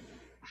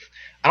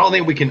don't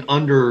think we can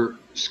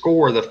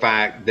underscore the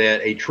fact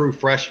that a true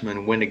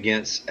freshman went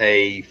against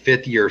a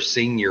 5th-year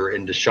senior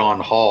in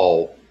Deshaun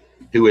Hall,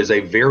 who is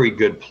a very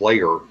good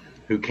player,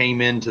 who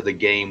came into the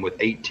game with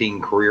 18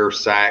 career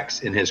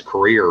sacks in his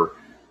career.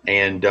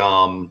 And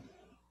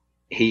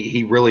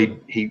his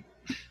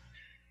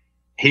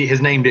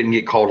name didn't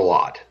get called a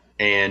lot,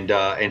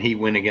 and he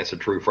went against a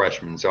true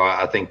freshman. So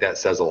I think that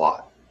says a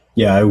lot.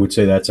 Yeah, I would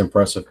say that's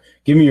impressive.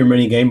 Give me your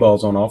mini game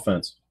balls on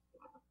offense.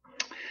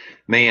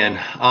 Man,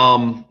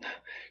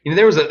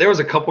 there was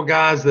a couple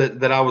guys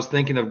that I was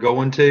thinking of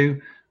going to,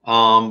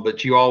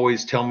 but you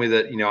always tell me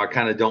that I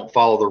kind of don't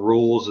follow the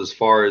rules as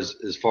far as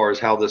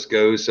how this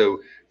goes. So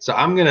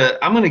I'm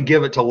gonna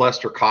give it to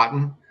Lester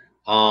Cotton.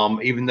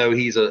 Even though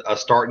he's a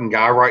starting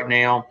guy right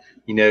now,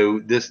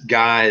 this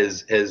guy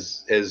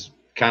has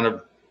kind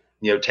of,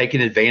 taken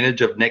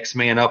advantage of next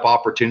man up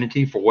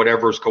opportunity for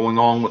whatever's going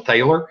on with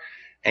Taylor.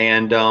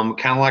 And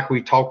kind of like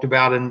we've talked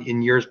about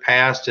in years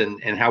past,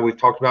 and how we've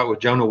talked about with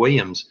Jonah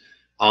Williams,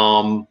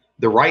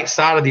 the right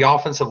side of the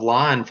offensive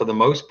line for the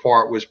most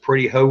part was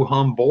pretty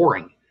ho-hum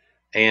boring.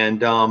 And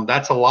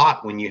that's a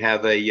lot when you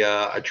have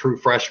a true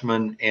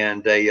freshman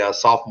and a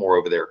sophomore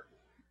over there.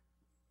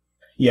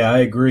 Yeah, I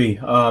agree.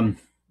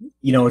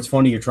 It's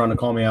funny you're trying to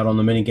call me out on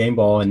the mini game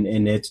ball,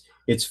 and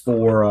it's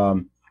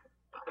for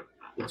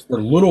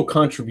little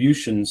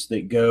contributions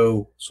that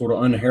go sort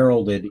of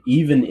unheralded,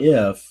 even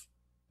if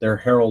they're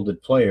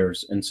heralded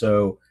players. And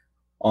so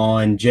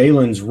on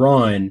Jalen's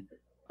run,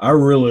 I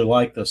really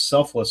like the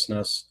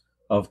selflessness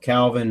of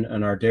Calvin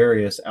and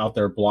Ardarius out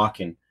there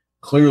blocking.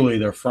 Clearly,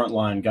 they're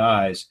frontline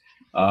guys,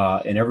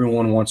 and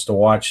everyone wants to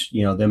watch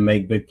them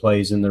make big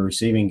plays in the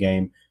receiving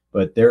game.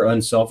 but their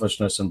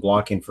unselfishness and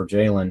blocking for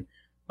Jalen,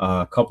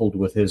 coupled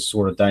with his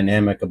sort of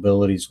dynamic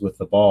abilities with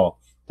the ball,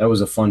 that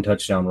was a fun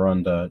touchdown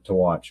run to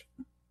watch.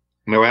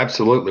 No,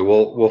 absolutely.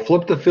 We'll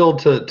flip the field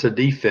to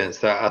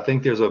defense. I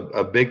think there's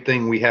a big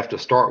thing we have to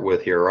start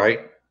with here, right?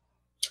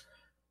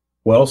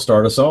 Well,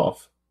 start us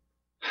off.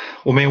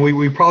 Well, man,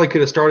 we probably could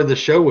have started the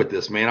show with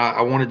this, man.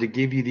 I wanted to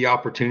give you the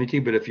opportunity,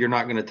 but if you're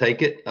not going to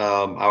take it,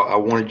 I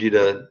wanted you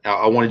to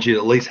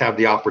at least have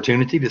the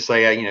opportunity to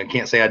say,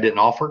 can't say I didn't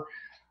offer.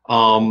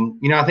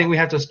 I think we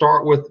have to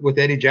start with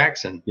Eddie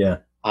Jackson. Yeah.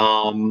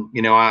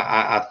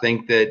 I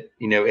think that,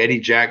 Eddie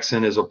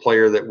Jackson is a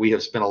player that we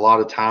have spent a lot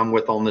of time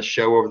with on this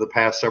show over the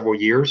past several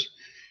years.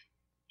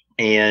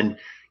 And,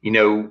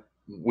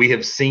 we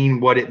have seen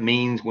what it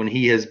means when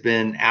he has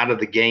been out of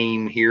the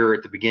game here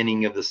at the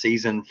beginning of the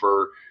season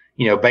for,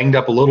 banged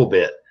up a little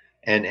bit.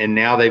 And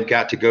now they've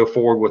got to go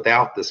forward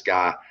without this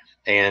guy.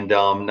 And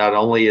not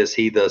only is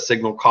he the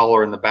signal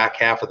caller in the back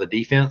half of the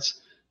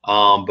defense,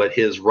 but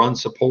his run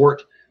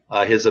support,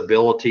 his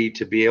ability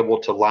to be able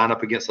to line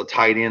up against the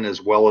tight end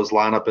as well as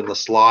line up in the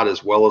slot,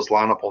 as well as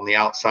line up on the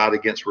outside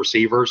against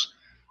receivers.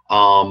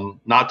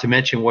 Not to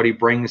mention what he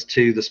brings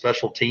to the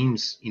special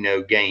teams,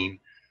 game.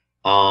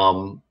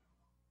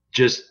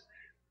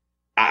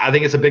 I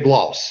think it's a big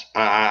loss.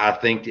 I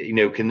think,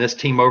 can this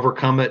team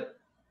overcome it?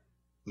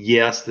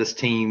 Yes, this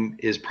team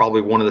is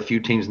probably one of the few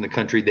teams in the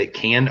country that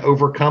can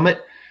overcome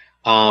it,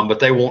 but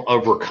they won't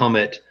overcome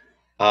it.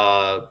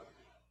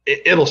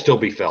 It'll still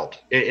be felt.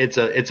 It's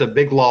a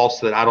big loss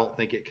that I don't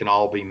think it can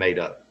all be made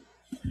up.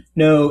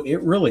 No,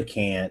 it really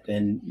can't.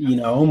 And,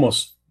 I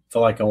almost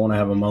feel like I want to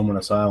have a moment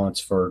of silence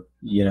for,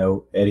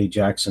 Eddie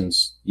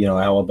Jackson's,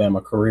 Alabama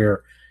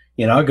career.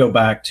 I go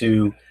back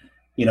to,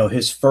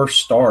 his first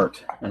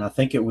start, and I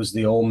think it was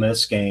the Ole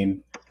Miss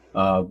game,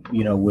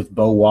 with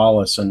Bo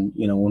Wallace, and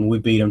when we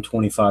beat him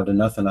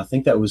 25-0, I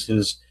think that was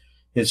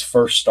his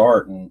first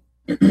start, and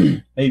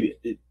maybe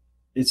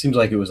it seems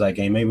like it was that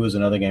game, maybe it was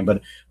another game,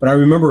 but I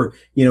remember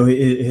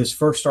his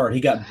first start,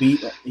 he got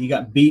beat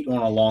on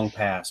a long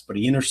pass, but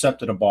he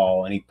intercepted a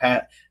ball, and he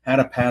had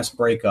a pass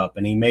breakup,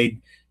 and he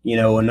made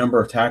a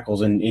number of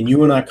tackles, and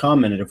you and I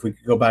commented, if we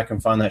could go back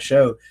and find that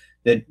show,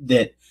 that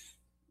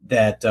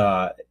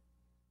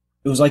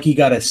it was like he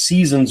got a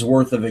season's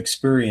worth of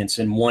experience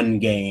in one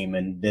game,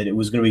 and that it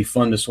was going to be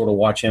fun to sort of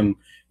watch him,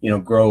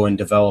 grow and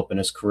develop in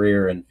his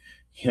career. And,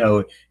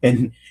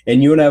 and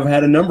you and I have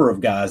had a number of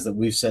guys that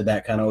we've said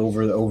that kind of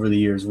over the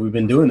years. We've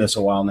been doing this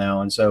a while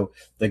now. And so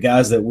the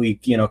guys that we,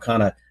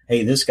 kind of,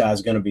 hey, this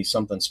guy's going to be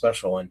something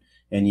special. And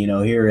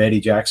here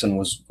Eddie Jackson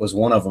was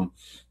one of them.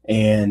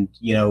 And,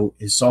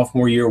 his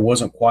sophomore year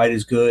wasn't quite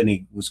as good, and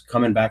he was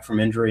coming back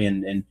from injury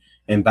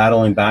and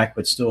battling back,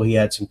 but still he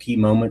had some key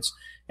moments.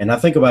 And I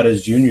think about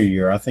his junior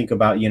year. I think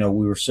about, we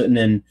were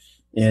sitting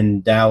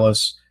in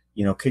Dallas,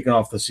 kicking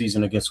off the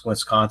season against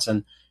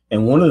Wisconsin.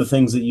 And one of the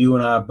things that you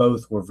and I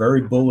both were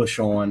very bullish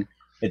on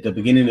at the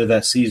beginning of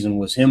that season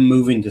was him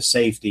moving to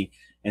safety.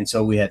 And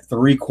so we had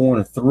three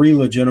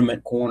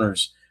legitimate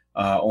corners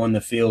on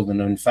the field. And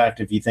in fact,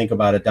 if you think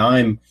about a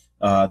dime,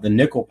 the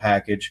nickel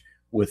package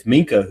with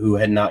Minka, who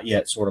had not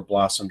yet sort of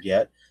blossomed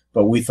yet,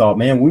 but we thought,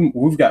 man,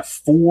 we've got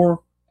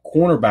four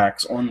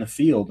cornerbacks on the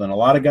field, and a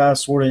lot of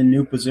guys sort of in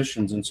new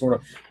positions, and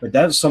but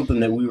that's something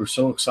that we were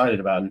so excited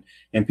about.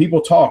 And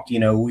people talked,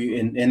 we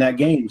in that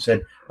game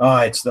said,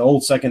 it's the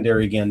old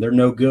secondary again, they're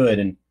no good.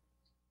 And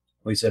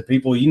we said,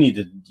 people, you need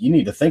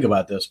to think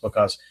about this,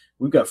 because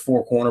we've got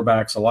four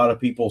cornerbacks, a lot of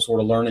people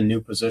sort of learning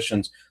new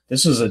positions.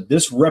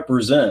 This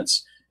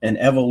represents an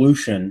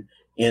evolution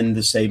in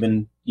the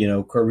Saban,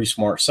 Kirby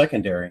Smart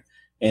secondary.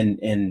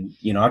 And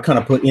I kind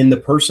of put in the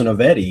person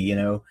of Eddie,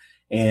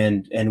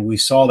 and we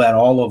saw that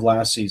all of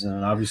last season,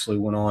 and obviously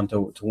went on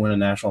to win a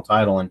national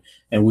title.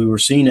 And we were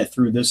seeing it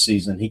through this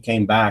season. He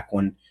came back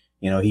when,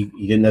 he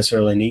didn't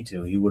necessarily need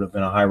to. He would have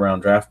been a high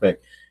round draft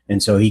pick.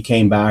 And so he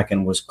came back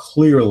and was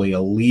clearly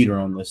a leader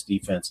on this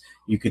defense.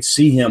 You could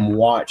see him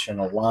watch and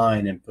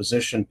align and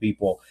position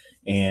people,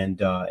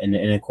 and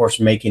of course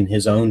making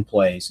his own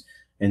plays.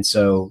 And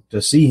so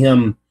to see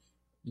him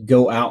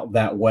go out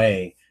that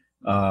way,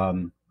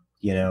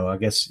 I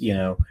guess,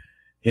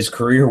 his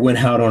career went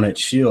out on its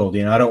shield.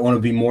 I don't want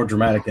to be more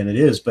dramatic than it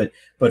is, but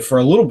for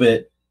a little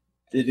bit,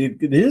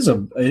 it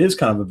is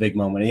kind of a big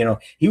moment.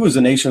 He was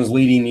the nation's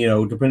leading,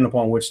 depending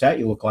upon which stat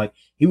you look like,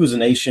 he was the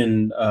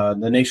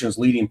nation's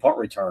leading punt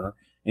returner,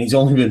 and he's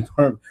only been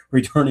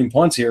returning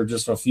punts here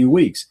just a few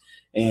weeks.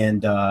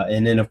 And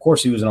then of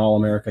course he was an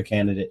All-America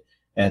candidate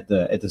at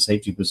the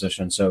safety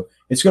position. So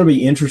it's going to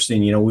be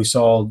interesting. We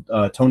saw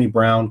Tony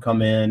Brown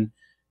come in.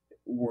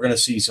 We're going to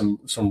see some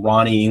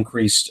Ronnie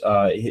increased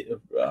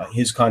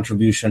his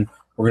contribution.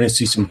 We're going to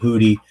see some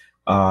Hootie.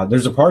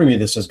 There's a part of me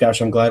that says,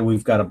 gosh, I'm glad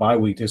we've got a bye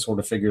week to sort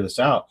of figure this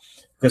out,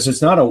 because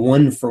it's not a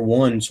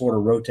one-for-one sort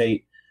of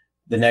rotate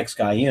the next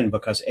guy in,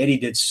 because Eddie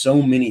did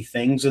so many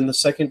things in the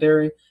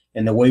secondary,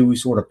 and the way we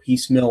sort of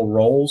piecemeal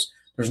roles,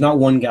 there's not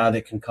one guy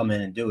that can come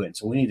in and do it.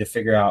 So we need to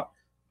figure out,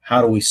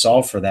 how do we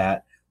solve for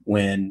that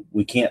when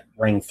we can't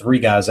bring three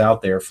guys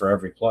out there for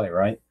every play,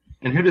 right?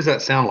 And who does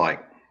that sound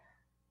like?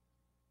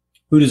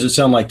 Who does it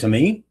sound like to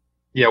me?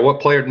 Yeah, what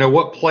player? No,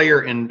 what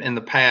player in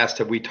the past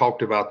have we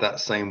talked about that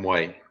same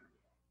way?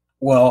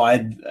 Well,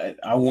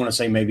 I want to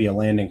say maybe a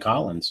Landon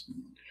Collins.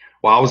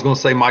 Well, I was going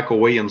to say Michael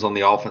Williams on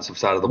the offensive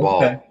side of the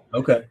ball.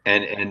 Okay.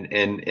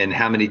 And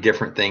how many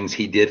different things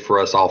he did for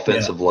us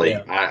offensively.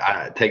 Yeah.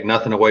 I take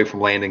nothing away from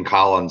Landon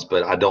Collins,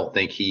 but I don't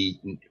think he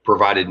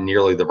provided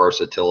nearly the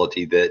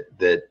versatility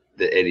that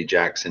Eddie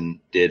Jackson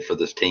did for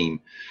this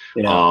team.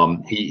 Yeah.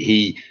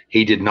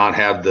 He did not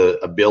have the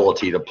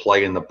ability to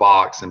play in the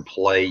box and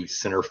play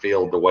center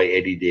field the way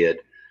Eddie did.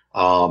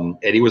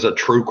 Eddie was a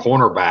true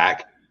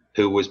cornerback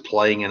who was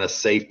playing in a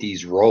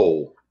safety's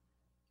role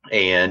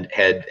and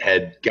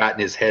had gotten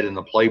his head in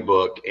the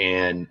playbook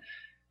and,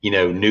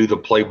 knew the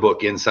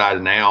playbook inside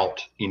and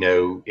out,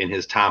 in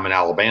his time in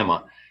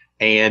Alabama.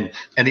 And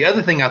the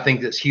other thing I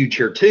think that's huge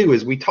here too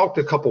is we talked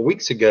a couple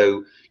weeks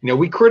ago,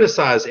 we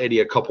criticized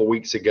Eddie a couple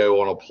weeks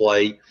ago on a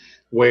play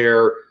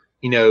where,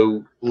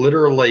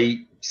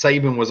 literally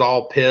Saban was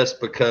all pissed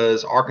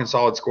because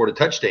Arkansas had scored a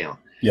touchdown.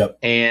 Yep.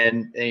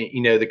 And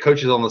the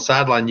coaches on the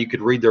sideline, you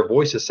could read their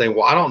voices saying,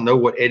 well, I don't know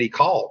what Eddie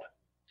called.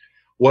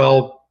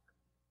 Well,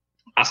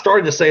 I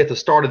started to say at the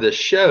start of this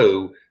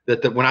show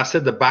that when I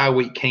said the bye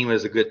week came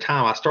as a good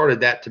time, I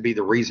started that to be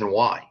the reason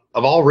why,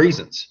 of all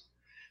reasons.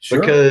 Sure.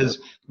 Because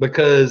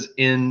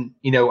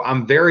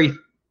I'm very,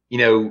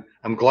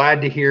 I'm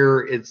glad to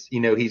hear it's,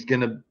 he's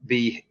going to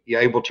be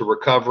able to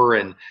recover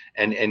and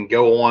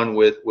go on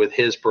with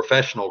his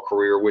professional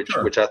career,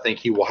 which I think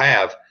he will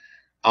have.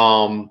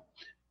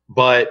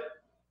 But,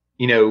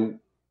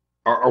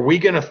 are we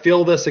going to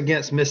feel this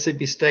against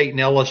Mississippi State and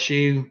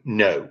LSU?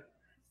 No.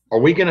 Are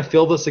we going to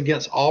feel this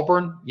against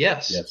Auburn?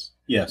 Yes.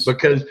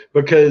 Because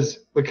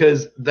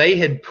they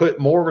had put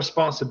more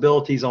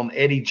responsibilities on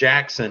Eddie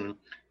Jackson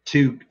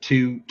to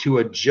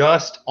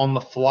adjust on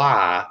the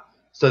fly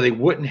so they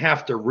wouldn't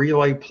have to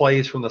relay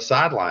plays from the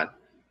sideline.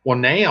 Well,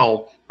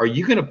 now, are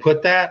you going to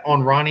put that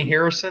on Ronnie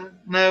Harrison?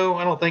 No,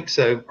 I don't think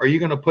so. Are you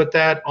going to put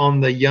that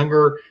on the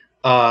younger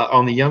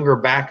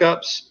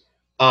backups?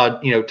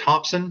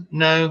 Thompson?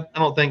 No, I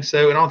don't think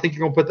so. And I don't think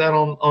you're going to put that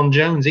on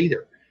Jones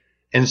either.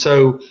 And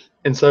so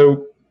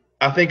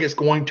I think it's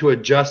going to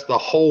adjust the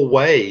whole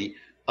way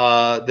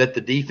that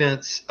the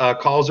defense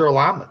calls their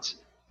alignments.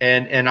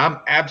 And I'm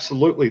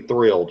absolutely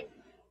thrilled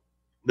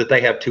that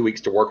they have 2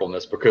 weeks to work on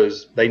this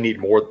because they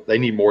need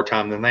more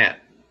time than that.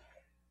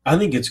 I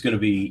think it's going to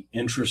be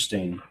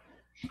interesting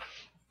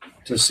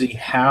to see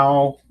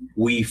how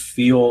we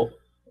feel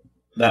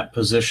that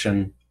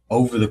position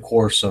over the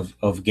course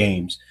of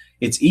games.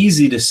 It's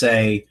easy to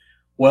say,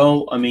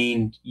 well, I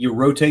mean, you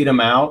rotate him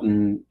out,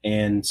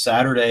 and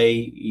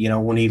Saturday,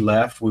 when he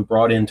left, we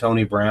brought in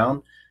Tony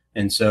Brown,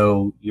 and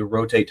so you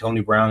rotate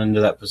Tony Brown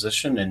into that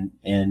position,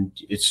 and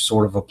it's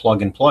sort of a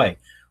plug and play.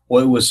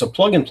 Well, it was a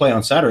plug and play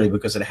on Saturday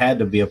because it had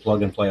to be a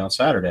plug and play on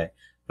Saturday.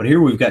 But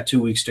here we've got 2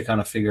 weeks to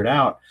kind of figure it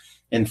out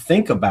and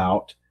think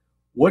about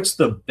what's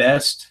the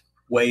best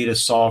way to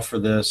solve for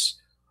this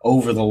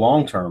over the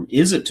long term.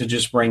 Is it to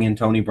just bring in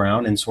Tony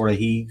Brown and sort of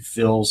he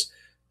fills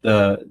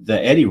the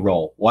Eddie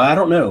role? Well, I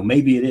don't know.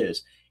 Maybe it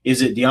is.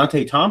 Is it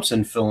Deontay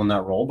Thompson filling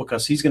that role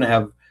because he's going to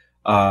have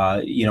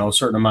a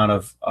certain amount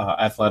of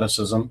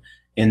athleticism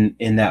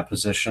in that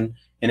position,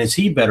 and is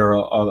he a better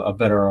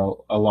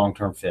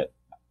long-term fit?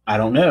 I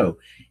don't know.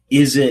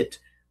 Is it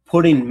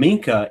putting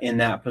Minka in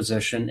that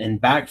position and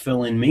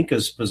backfilling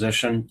Minka's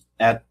position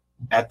at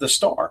the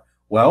star?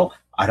 Well,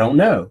 I don't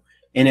know.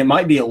 And it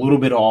might be a little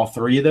bit of all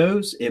three of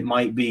those. It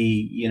might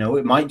be,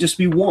 it might just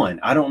be one.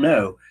 I don't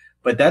know.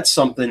 But that's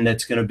something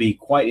that's going to be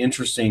quite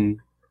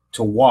interesting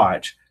to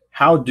watch.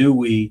 How do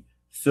we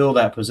fill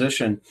that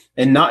position?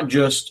 And not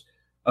just,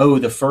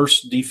 the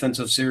first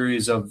defensive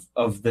series of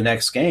the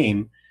next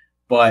game,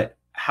 but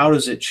how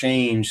does it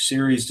change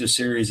series to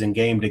series and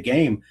game to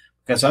game?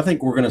 Because I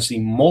think we're going to see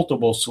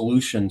multiple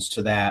solutions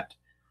to that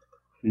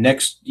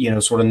next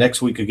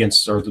week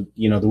against, or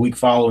the week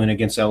following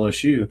against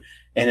LSU.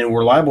 And then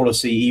we're liable to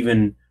see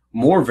even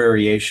more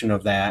variation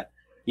of that,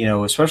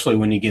 especially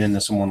when you get into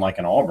someone like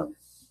an Auburn.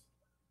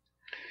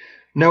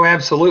 No,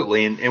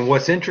 absolutely. And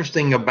what's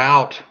interesting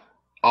about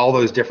all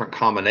those different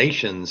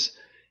combinations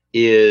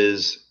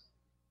is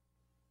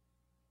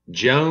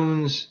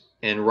Jones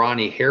and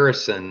Ronnie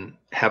Harrison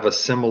have a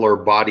similar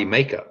body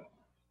makeup.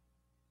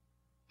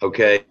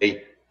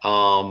 Okay.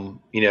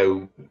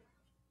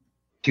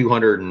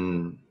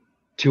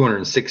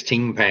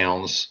 216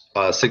 pounds,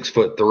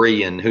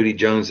 6'3", and Hootie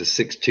Jones is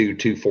 6'2",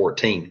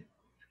 214.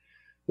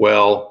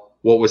 Well,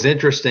 what was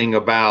interesting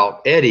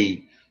about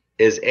Eddie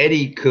is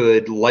Eddie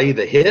could lay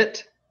the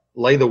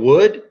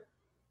wood,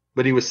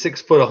 but he was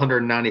 6 foot,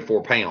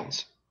 194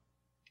 pounds.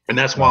 And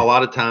that's why a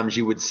lot of times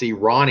you would see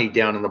Ronnie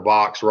down in the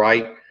box,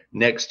 right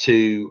next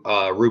to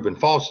Reuben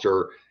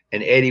Foster,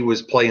 and Eddie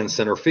was playing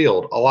center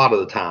field a lot of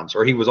the times,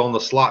 or he was on the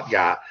slot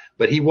guy,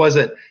 but he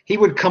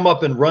would come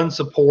up and run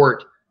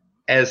support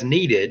as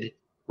needed,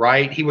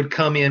 right? He would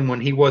come in when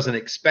he wasn't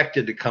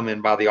expected to come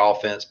in by the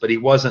offense, but he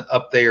wasn't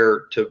up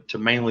there to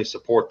mainly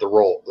support the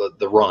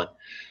run.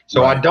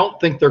 So right. I don't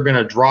think they're going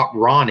to drop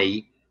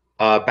Ronnie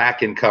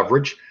back in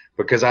coverage,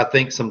 because I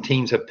think some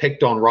teams have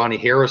picked on Ronnie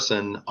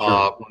Harrison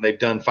when they've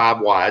done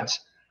 5 wides.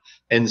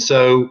 And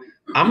so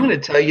I'm going to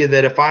tell you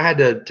that if I had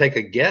to take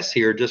a guess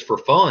here just for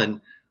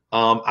fun,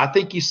 I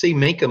think you see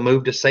Minkah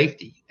move to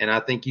safety, and I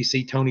think you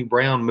see Tony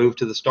Brown move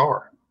to the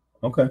star.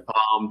 Okay.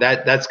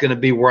 That's going to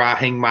be where I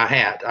hang my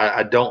hat.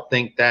 I don't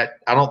think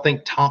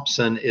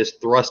Thompson is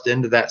thrust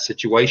into that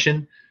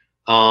situation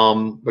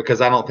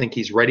because I don't think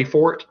he's ready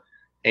for it.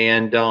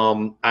 And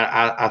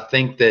I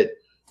think that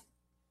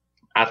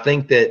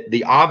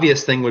the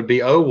obvious thing would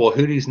be, oh, well,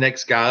 Hootie's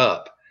next guy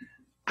up.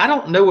 I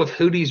don't know if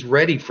Hootie's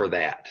ready for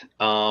that.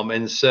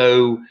 And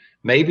so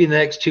maybe in the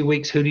next 2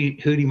 weeks,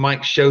 Hootie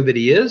might show that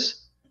he is.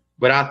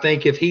 But I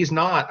think if he's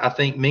not, I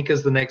think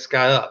Minkah's the next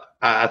guy up.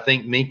 I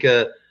think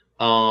Minkah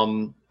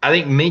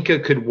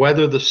could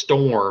weather the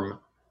storm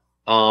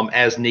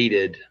as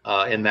needed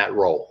in that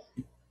role.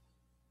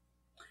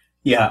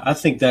 Yeah, I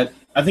think that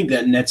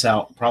nets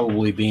out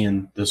probably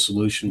being the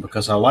solution,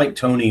 because I like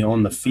Tony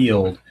on the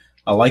field.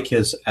 I like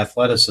his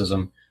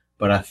athleticism,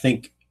 but I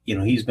think,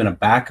 he's been a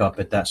backup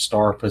at that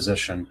star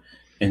position.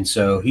 And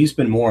so he's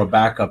been more a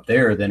backup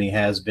there than he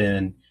has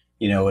been,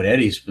 at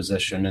Eddie's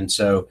position. And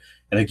so,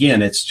 and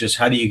again, it's just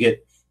how do you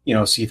get,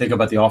 so you think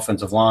about the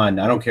offensive line.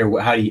 I don't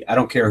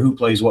care who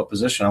plays what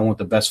position. I want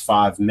the best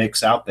 5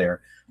 mix out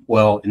there.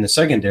 Well, in the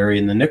secondary,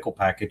 in the nickel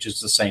package, it's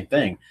the same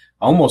thing.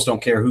 I almost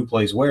don't care who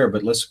plays where,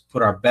 but let's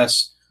put our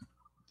best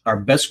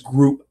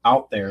group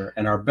out there,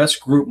 and our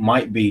best group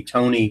might be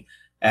Tony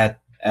at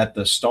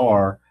the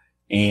star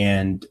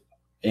and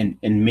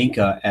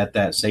Minkah at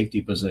that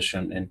safety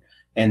position,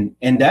 and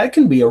that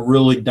can be a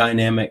really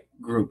dynamic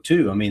group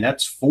too. I mean,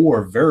 that's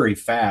 4 very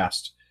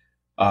fast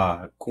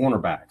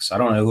cornerbacks. I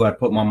don't know who I'd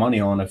put my money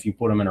on if you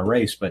put them in a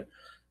race, but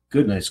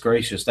goodness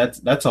gracious,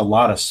 that's a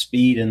lot of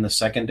speed in the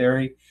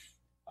secondary.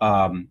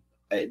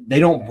 They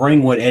don't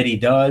bring what Eddie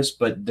does,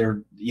 but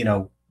they're,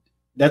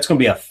 that's going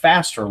to be a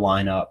faster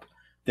lineup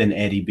than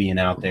Eddie being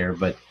out there.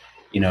 But,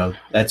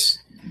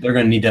 they're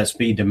going to need that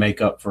speed to make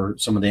up for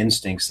some of the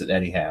instincts that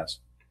Eddie has.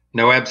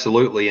 No,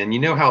 absolutely. And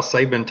how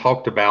Saban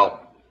talked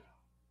about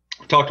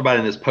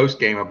in his post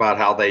game about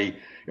how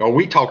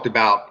we talked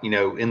about,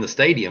 in the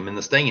stadium, in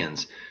the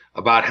stands,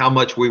 about how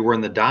much we were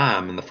in the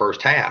dime in the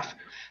first half.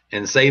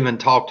 And Saban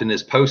talked in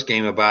his post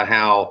game about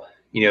how,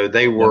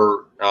 they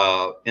were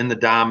in the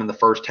dime in the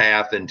first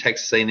half, and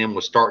Texas A&M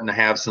was starting to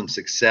have some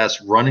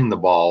success running the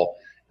ball,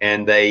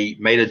 and they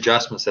made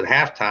adjustments at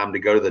halftime to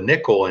go to the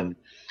nickel, and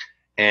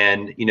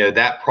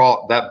that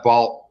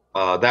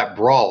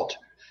brought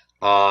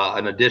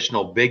an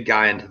additional big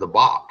guy into the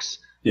box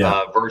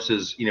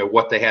versus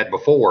what they had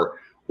before.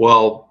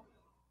 Well,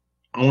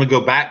 I want to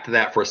go back to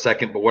that for a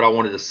second, but what I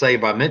wanted to say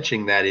by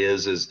mentioning that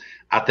is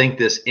I think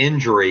this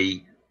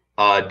injury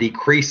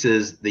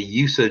decreases the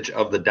usage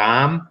of the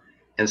dime.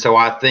 And so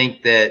I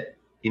think that,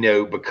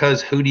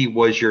 because Hootie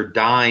was your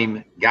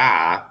dime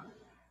guy,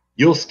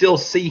 you'll still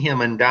see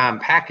him in dime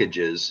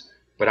packages,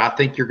 but I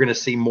think you're going to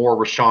see more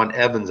Rashaan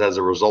Evans as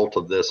a result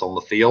of this on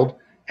the field.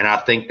 And I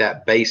think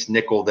that base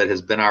nickel that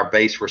has been our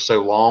base for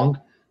so long,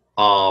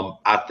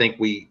 I think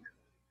we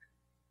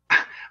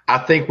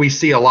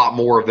see a lot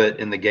more of it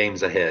in the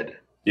games ahead.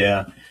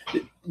 Yeah,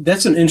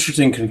 that's an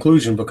interesting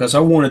conclusion, because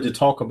I wanted to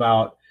talk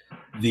about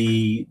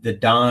the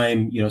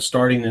dime,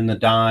 starting in the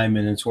dime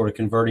and then sort of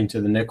converting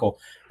to the nickel.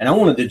 And I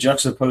wanted to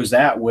juxtapose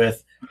that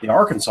with the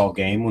Arkansas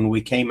game when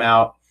we came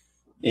out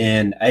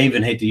in, I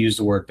even hate to use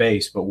the word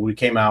base, but we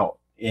came out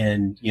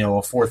in, a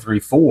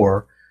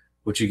 4-3-4,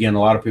 which again, a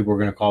lot of people are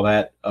going to call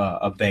that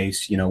a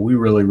base. We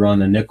really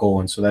run a nickel.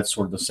 And so that's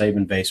sort of the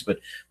Saban base.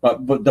 But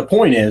the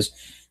point is,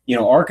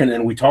 Arkansas,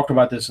 and we talked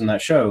about this in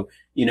that show,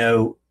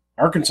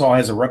 Arkansas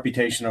has a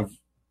reputation of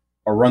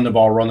run the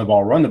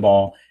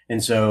ball.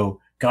 And so,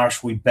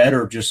 gosh, we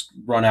better just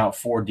run out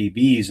 4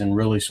 DBs and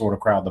really sort of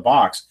crowd the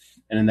box.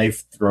 And then they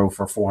throw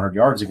for 400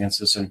 yards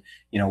against us. And,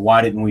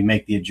 why didn't we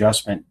make the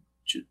adjustment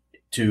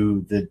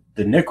to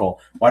the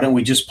nickel? Why don't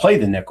we just play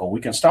the nickel?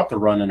 We can stop the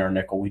run in our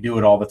nickel. We do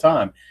it all the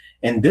time.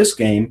 In this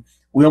game,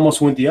 we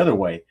almost went the other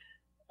way.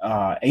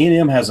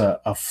 A&M has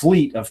a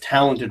fleet of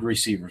talented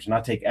receivers, and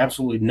I take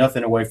absolutely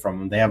nothing away from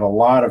them. They have a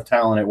lot of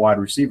talent at wide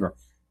receiver.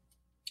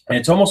 And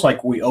it's almost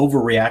like we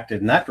overreacted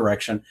in that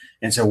direction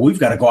and said, we've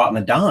got to go out in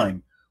a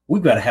dime.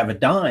 We've got to have a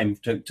dime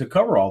to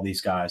cover all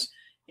these guys.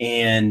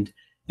 And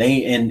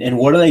and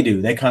what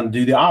do? They kind of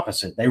do the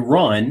opposite. They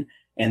run,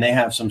 and they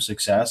have some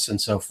success.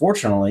 And so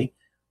fortunately,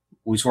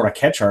 we sort of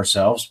catch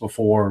ourselves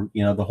before,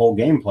 the whole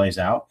game plays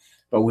out.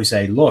 But we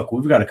say, look,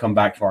 we've got to come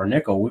back to our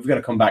nickel. We've got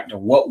to come back to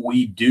what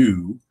we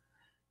do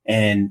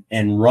and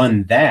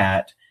run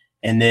that.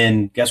 And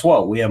then guess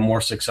what? We have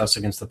more success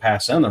against the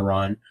pass and the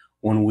run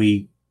when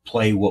we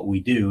play what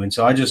we do. And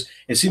so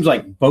it seems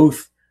like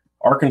both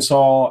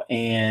Arkansas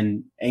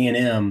and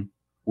A&M,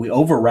 we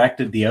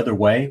overreacted the other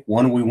way.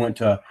 One, we went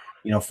to,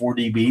 4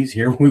 DBs.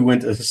 Here we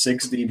went to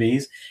 6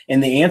 DBs.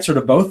 And the answer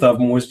to both of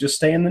them was just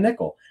stay in the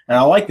nickel. And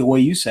I like the way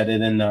you said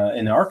it in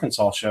the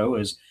Arkansas show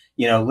is,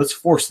 let's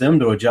force them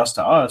to adjust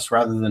to us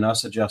rather than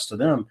us adjust to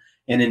them.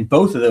 And in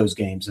both of those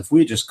games, if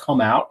we had just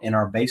come out in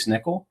our base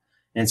nickel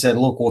and said,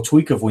 look, we'll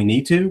tweak if we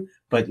need to,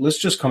 but let's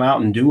just come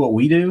out and do what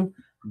we do.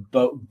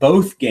 But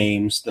both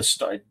games,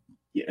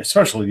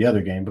 especially the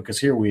other game, because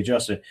here we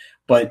adjusted,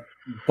 but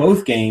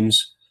both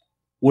games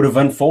would have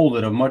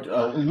unfolded a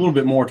little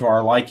bit more to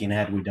our liking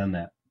had we done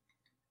that.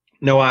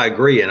 No, I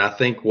agree. And I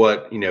think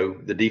what,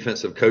 the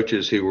defensive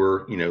coaches who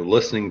were,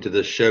 listening to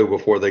this show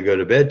before they go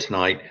to bed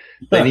tonight,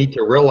 they need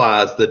to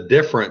realize the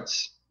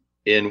difference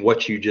in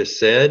what you just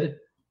said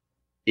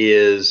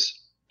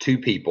is two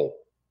people.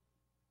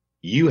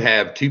 You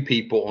have two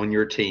people on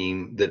your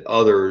team that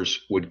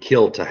others would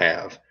kill to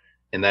have,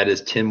 and that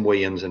is Tim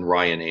Williams and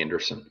Ryan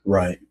Anderson.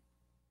 Right.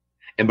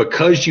 And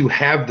because you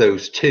have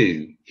those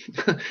two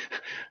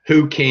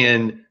who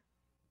can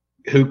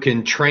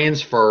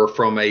transfer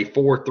from a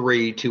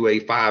 4-3 to a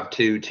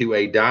 5-2 to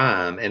a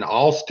dime and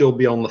all still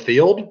be on the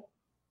field,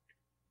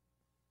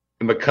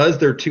 and because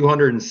they're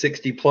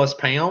 260 plus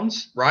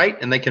pounds, right,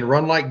 and they can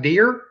run like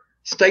deer,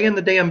 stay in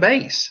the damn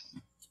base.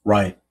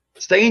 Right.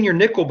 Stay in your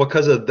nickel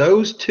because of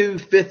those two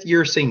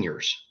fifth-year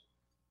seniors.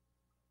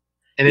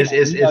 And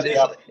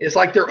it's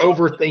like they're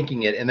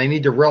overthinking it, and they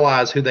need to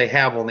realize who they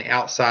have on the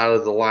outside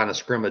of the line of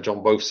scrimmage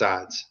on both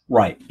sides.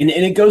 Right, and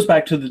it goes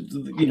back to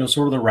the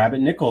sort of the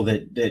rabbit nickel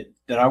that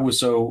I was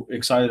so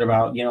excited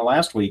about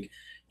last week.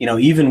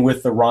 Even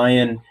with the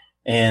Ryan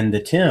and the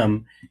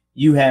Tim,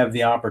 you have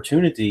the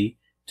opportunity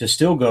to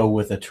still go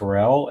with a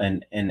Terrell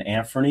and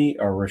Anthony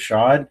or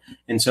Rashad,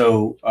 and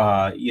so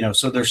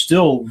so there's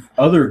still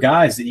other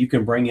guys that you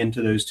can bring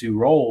into those two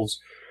roles.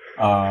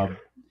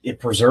 It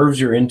preserves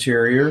your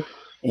interior.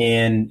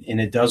 And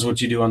it does what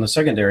you do on the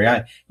secondary.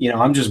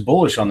 I'm just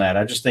bullish on that.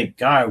 I just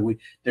think,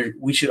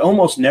 we should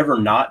almost never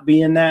not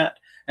be in that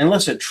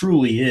unless it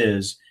truly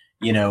is,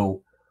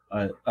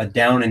 a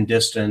down and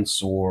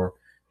distance or,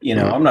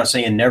 I'm not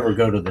saying never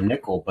go to the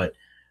nickel,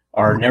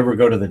 or never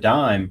go to the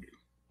dime,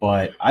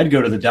 but I'd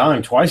go to the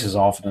dime twice as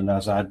often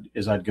as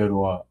I'd go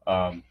to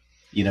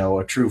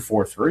a true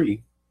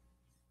 4-3.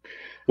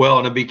 Well,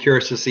 and I'd be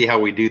curious to see how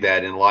we do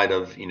that in light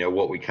of,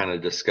 what we kind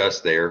of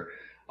discussed there.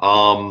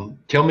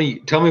 Tell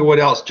me what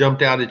else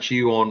jumped out at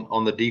you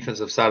on the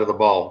defensive side of the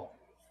ball.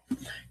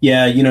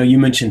 Yeah, you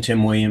mentioned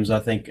Tim Williams. I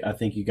think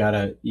you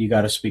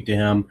gotta speak to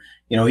him.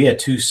 He had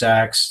 2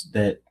 sacks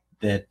that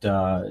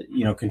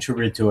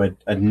contributed to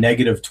a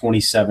negative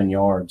 27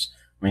 yards.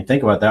 I mean,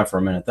 think about that for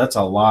a minute. That's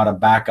a lot of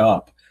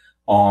backup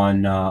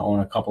on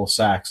a couple of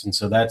sacks, and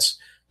so that's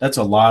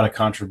a lot of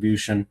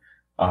contribution.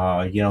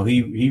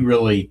 He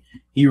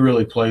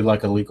really played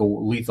like a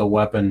lethal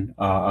weapon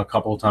a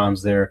couple of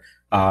times there.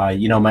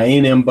 My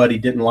A&M buddy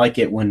didn't like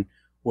it when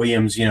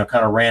Williams,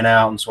 kind of ran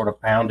out and sort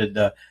of pounded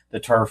the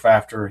turf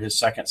after his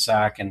second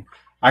sack. And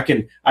I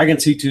can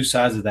see two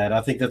sides of that.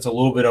 I think that's a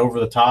little bit over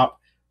the top,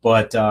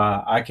 but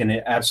I can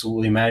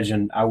absolutely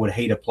imagine I would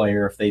hate a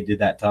player if they did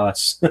that to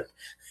us.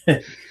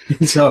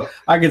 So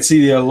I can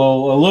see a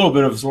little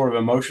bit of sort of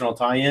emotional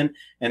tie-in,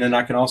 and then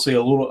I can also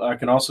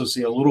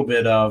see a little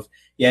bit of,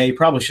 yeah, he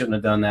probably shouldn't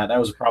have done that. That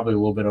was probably a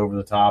little bit over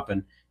the top,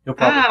 and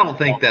I don't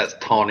think that's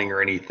taunting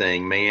or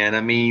anything, man.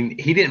 I mean,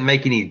 he didn't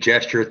make any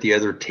gesture at the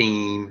other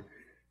team.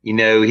 He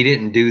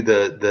didn't do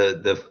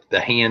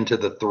the hand to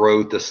the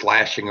throat, the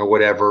slashing or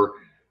whatever,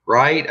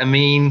 right? I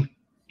mean,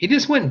 he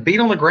just went and beat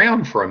on the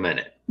ground for a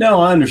minute.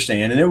 No, I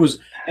understand, and it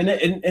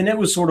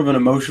was sort of an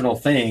emotional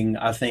thing,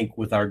 I think,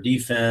 with our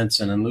defense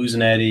and then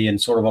losing Eddie and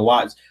sort of a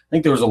lot. I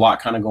think there was a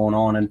lot kind of going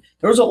on, and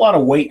there was a lot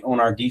of weight on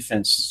our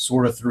defense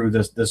sort of through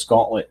this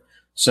gauntlet.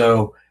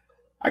 So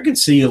I can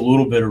see a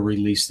little bit of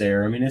release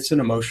there. I mean, it's an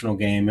emotional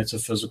game. It's a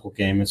physical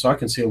game. And so I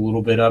can see a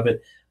little bit of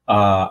it.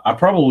 I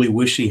probably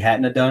wish he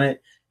hadn't have done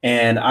it.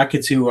 And I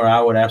could see where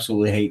I would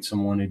absolutely hate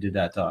someone who did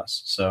that to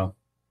us. So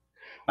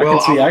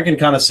I can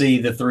kind of see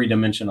the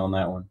 3-dimension on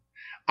that one.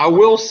 I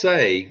will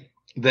say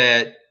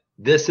that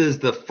this is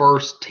the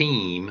first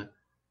team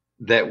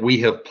that we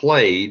have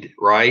played,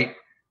 right,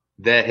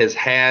 that has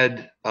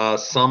had a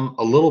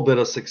little bit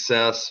of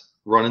success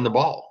running the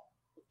ball.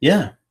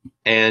 Yeah.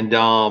 And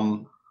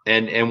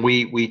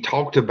we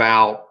talked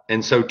about,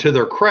 and so to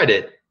their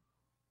credit,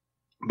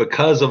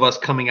 because of us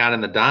coming out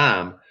in the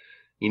dime,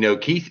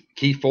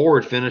 Keith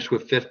Ford finished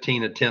with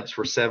 15 attempts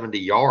for 70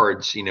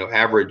 yards,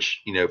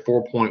 average,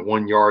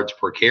 4.1 yards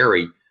per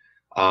carry,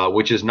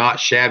 which is not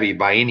shabby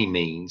by any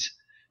means.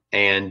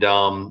 And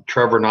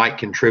Trevor Knight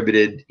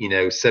contributed,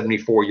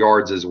 74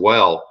 yards as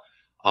well.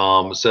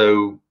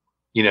 So,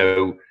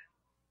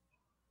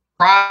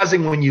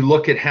 surprising when you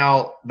look at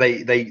how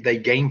they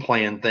game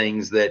plan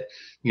things that,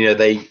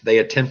 they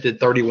attempted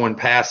 31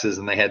 passes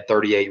and they had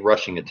 38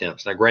 rushing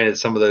attempts. Now, granted,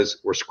 some of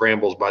those were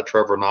scrambles by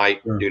Trevor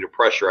Knight due to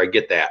pressure. I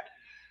get that.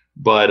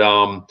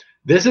 But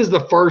this is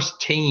the first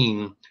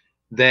team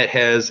that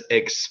has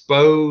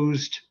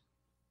exposed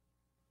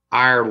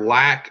our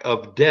lack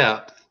of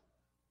depth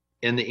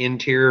in the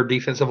interior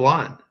defensive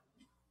line.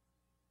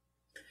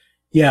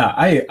 Yeah,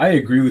 I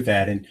agree with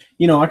that. And,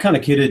 I kind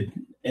of kidded,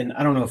 and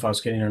I don't know if I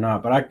was kidding or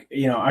not, but I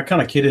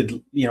kind of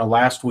kidded,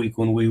 last week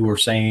when we were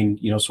saying,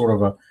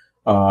 sort of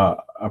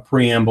a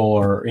preamble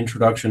or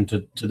introduction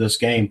to this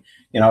game.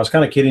 I was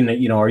kind of kidding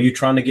that, are you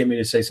trying to get me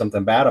to say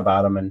something bad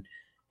about them?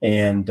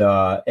 And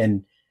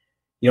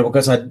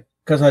because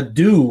I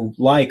do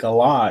like a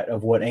lot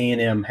of what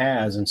A&M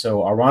has. And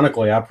so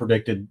ironically, I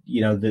predicted,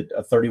 that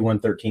a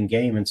 31-13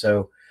 game. And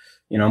so,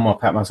 I'm going to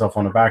pat myself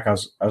on the back. I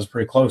was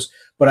pretty close,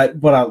 but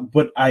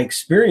I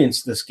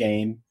experienced this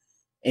game,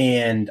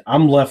 and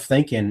I'm left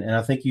thinking, and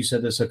I think you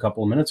said this a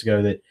couple of minutes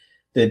ago,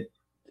 that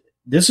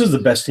this is the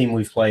best team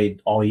we've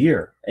played all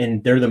year,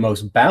 and they're the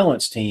most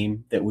balanced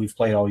team that we've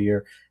played all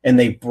year. And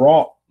they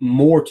brought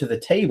more to the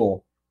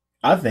table,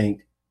 I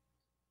think,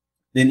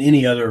 than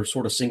any other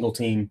sort of single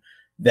team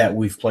that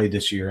we've played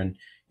this year. And,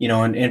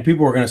 and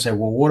people are going to say,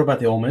 well, what about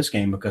the Ole Miss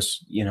game?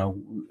 Because,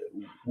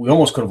 we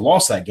almost could have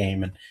lost that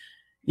game. And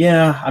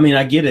yeah, I mean,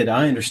 I get it.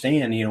 I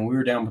understand, we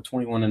were down by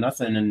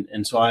 21-0.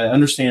 And so I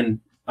understand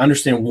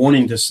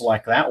wanting to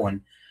select that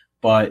one,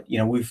 but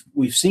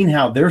we've seen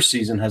how their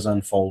season has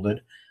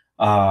unfolded.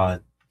 God,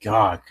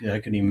 I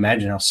couldn't even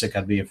imagine how sick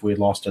I'd be if we had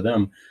lost to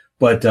them.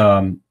 But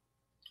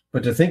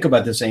to think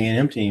about this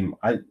A&M team,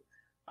 I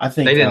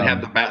think they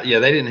didn't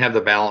they didn't have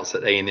the balance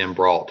that A&M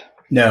brought.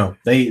 No,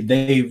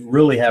 they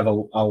really have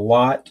a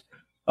lot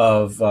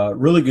of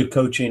really good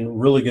coaching,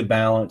 really good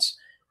balance,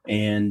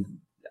 and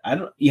I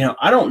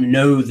don't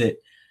know that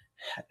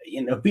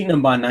beating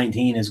them by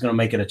 19 is going to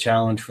make it a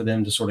challenge for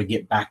them to sort of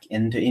get back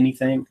into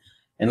anything.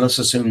 And let's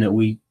assume that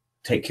we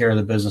take care of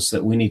the business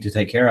that we need to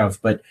take care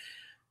of, but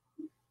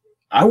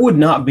I would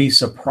not be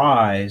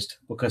surprised,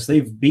 because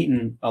they've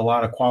beaten a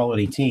lot of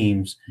quality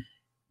teams,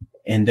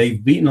 and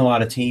they've beaten a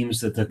lot of teams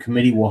that the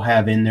committee will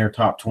have in their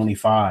top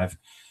 25.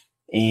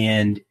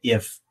 And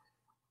if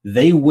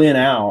they win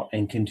out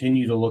and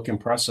continue to look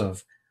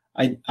impressive,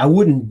 I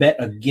wouldn't bet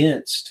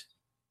against,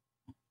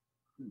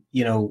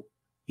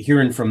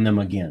 hearing from them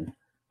again.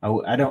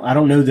 I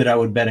don't know that I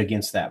would bet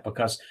against that,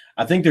 because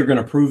I think they're going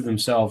to prove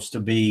themselves to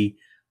be,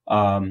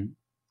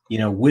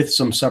 with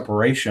some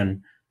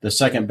separation, the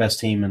second best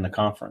team in the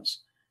conference.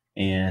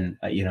 And,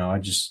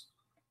 I'm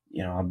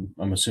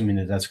assuming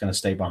that that's going to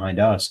stay behind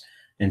us.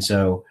 And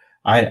so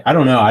I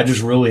don't know. I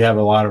just really have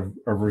a lot of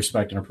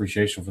respect and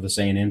appreciation for the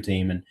A&M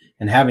team,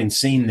 and having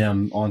seen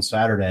them on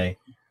Saturday,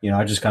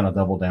 I just kind of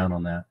double down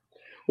on that.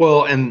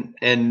 Well, and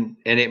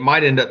it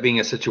might end up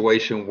being a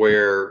situation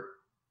where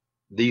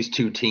these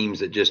two teams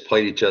that just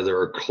played each other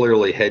are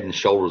clearly head and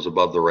shoulders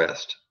above the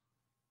rest.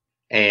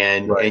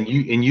 And right. and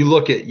you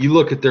look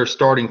at their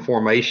starting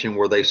formation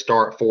where they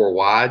start four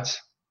wides.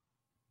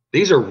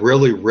 These are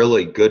really,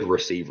 really good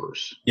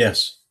receivers.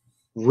 Yes.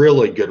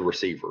 Really good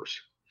receivers.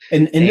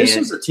 And this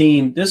is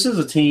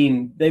a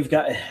team they've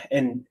got,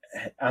 and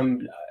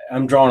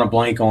I'm drawing a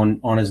blank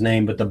on his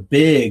name, but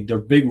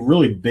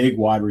really big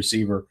wide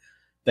receiver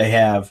they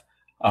have,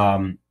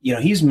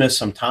 he's missed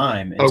some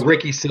time. And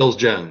Ricky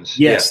Seals-Jones.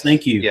 Yes.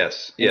 Thank you.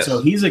 Yes. And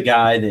so he's a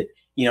guy that,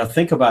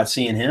 think about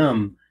seeing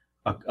him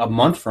a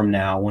month from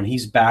now when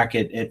he's back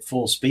at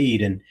full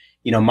speed. And,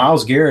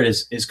 Myles Garrett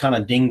is kind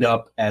of dinged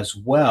up as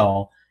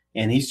well,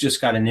 and he's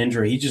just got an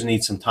injury. He just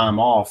needs some time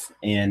off,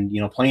 and,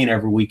 playing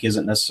every week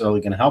isn't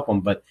necessarily going to help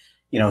him. But,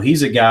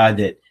 he's a guy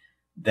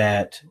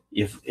that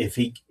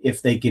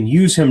if they can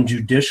use him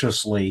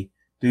judiciously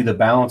through the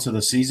balance of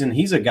the season,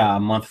 he's a guy a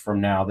month from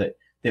now that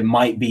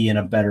might be in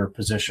a better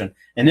position.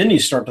 And then you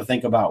start to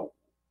think about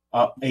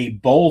a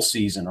bowl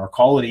season, or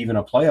call it even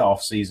a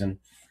playoff season,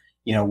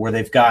 where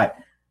they've got,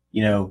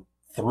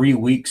 3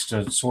 weeks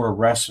to sort of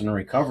rest and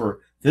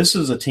recover. This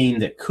is a team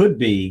that could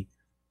be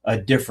a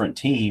different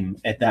team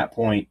at that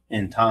point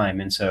in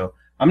time. And so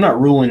I'm not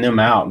ruling them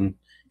out. And,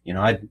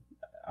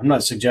 I'm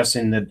not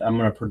suggesting that I'm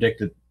going to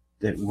predict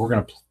that we're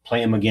going to play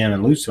them again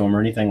and lose to them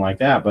or anything like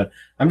that. But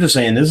I'm just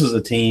saying this is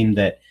a team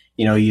that,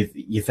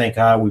 you think,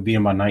 we beat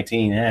them by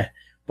 19.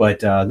 But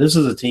this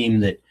is a team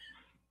that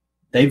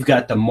they've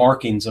got the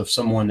markings of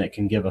someone that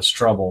can give us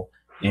trouble.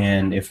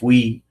 And if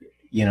we,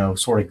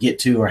 sort of get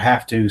to or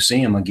have to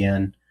see them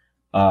again,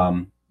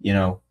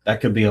 that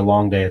could be a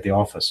long day at the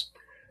office.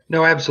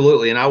 No,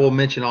 absolutely. And I will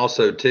mention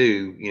also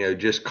too,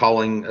 just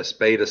calling a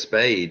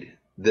spade,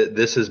 that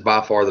this is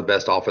by far the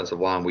best offensive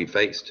line we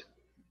faced.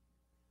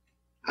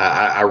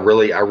 I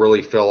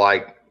really feel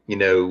like,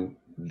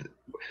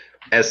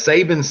 as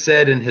Saban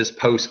said in his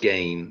post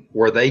game,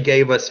 where they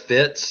gave us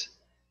fits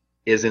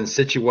is in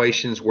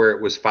situations where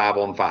it was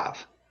 5-on-5.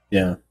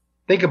 Yeah.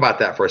 Think about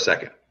that for a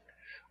second.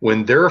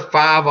 When their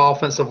 5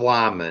 offensive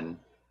linemen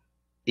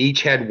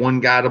each had one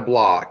guy to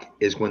block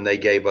is when they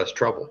gave us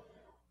trouble.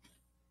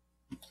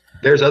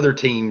 There's other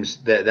teams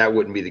that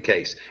wouldn't be the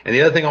case. And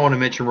the other thing I want to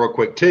mention real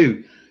quick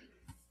too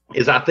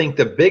is I think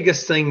the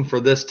biggest thing for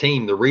this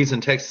team, the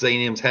reason Texas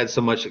A&M's had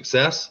so much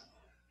success,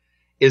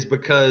 is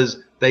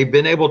because they've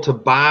been able to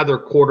buy their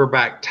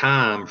quarterback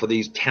time for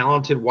these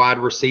talented wide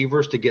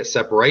receivers to get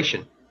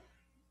separation.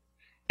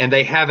 And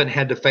they haven't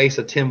had to face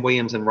a Tim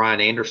Williams and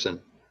Ryan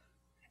Anderson.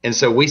 And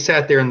so we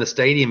sat there in the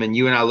stadium, and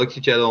you and I looked at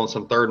each other on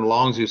some 3rd and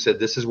longs who said,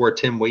 this is where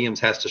Tim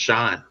Williams has to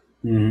shine.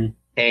 Mm-hmm.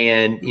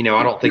 And,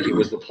 I don't think it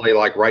was the play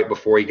like right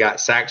before he got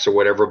sacks or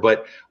whatever.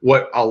 But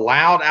what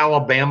allowed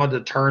Alabama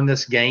to turn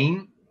this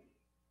game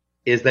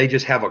is they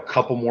just have a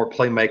couple more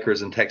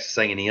playmakers than Texas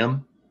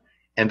A&M,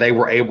 and they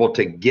were able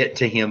to get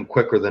to him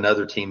quicker than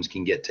other teams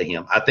can get to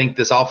him. I think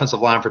this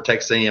offensive line for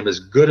Texas A&M is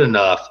good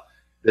enough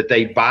that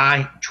they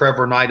buy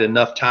Trevor Knight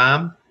enough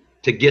time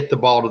to get the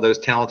ball to those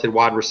talented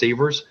wide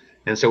receivers.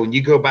 And so when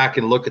you go back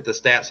and look at the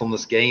stats on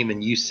this game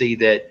and you see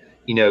that,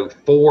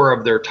 four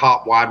of their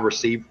top 5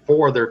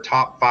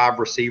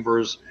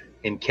 receivers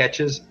in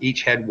catches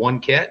each had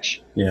one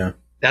catch. Yeah.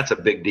 That's a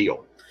big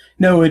deal.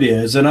 No, it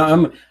is. And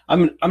I'm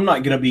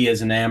not going to be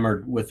as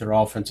enamored with their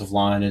offensive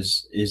line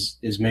as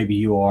maybe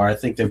you are. I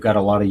think they've got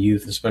a lot of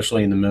youth,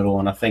 especially in the middle.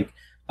 And I think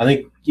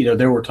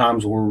there were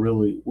times where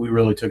we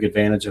really took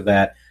advantage of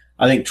that.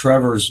 I think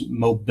Trevor's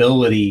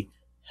mobility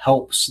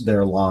helps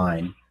their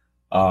line.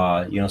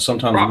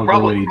 Sometimes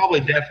probably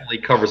definitely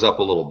covers up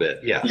a little bit.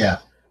 Yes. Yeah.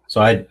 So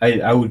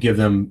I would give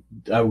them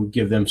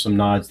some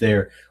nods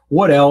there.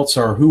 What else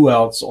or who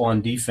else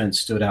on defense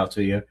stood out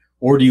to you,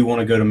 or do you want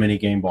to go to mini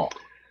game ball?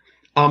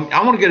 I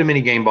want to go to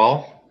mini game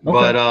ball, okay.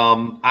 But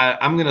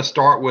I'm going to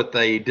start with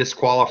a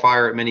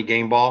disqualifier at mini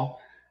game ball,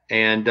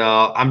 and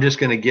I'm just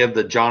going to give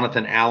the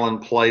Jonathan Allen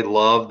play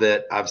love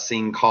that I've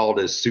seen called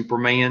as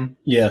Superman.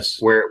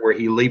 Yes, where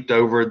he leaped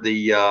over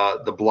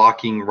the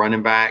blocking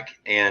running back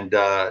and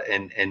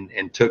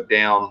took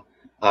down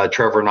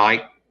Trevor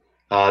Knight.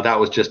 That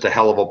was just a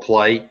hell of a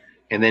play.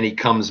 And then he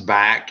comes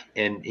back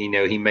and,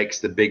 he makes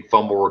the big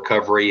fumble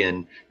recovery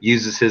and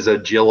uses his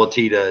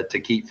agility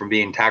to keep from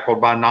being tackled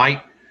by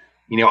Knight.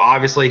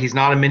 Obviously he's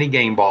not a mini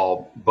game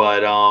ball,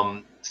 but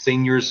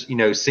senior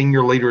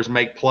leaders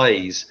make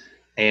plays.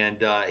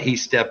 And he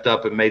stepped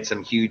up and made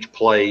some huge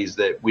plays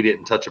that we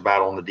didn't touch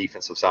about on the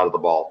defensive side of the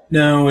ball.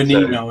 No, and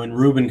and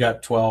Ruben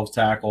got 12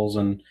 tackles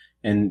and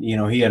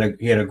he had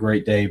a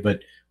great day,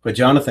 but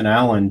Jonathan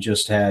Allen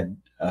just had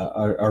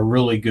a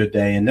really good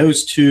day. And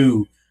those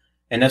two,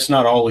 and that's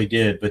not all he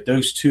did, but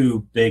those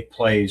two big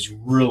plays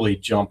really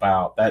jump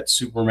out. That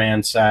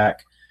Superman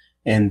sack,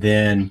 and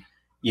then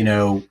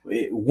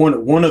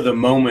one of the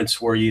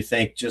moments where you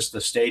think just the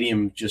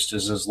stadium just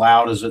is as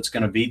loud as it's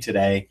going to be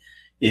today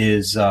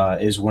is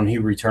when he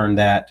returned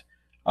that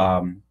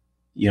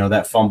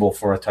that fumble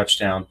for a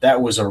touchdown.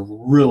 That was a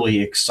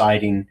really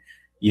exciting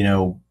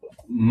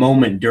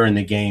moment during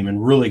the game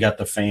and really got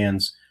the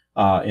fans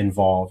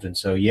involved. And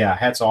so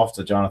hats off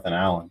to Jonathan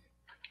Allen.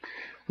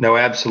 No,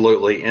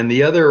 absolutely. And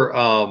the other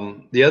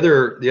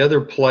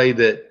play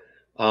that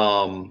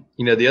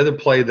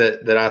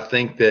that I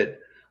think that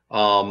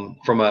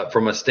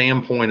from a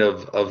standpoint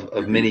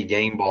of mini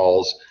game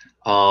balls,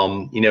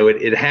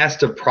 it has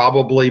to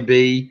probably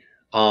be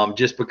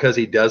just because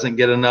he doesn't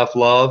get enough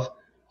love.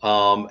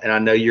 And I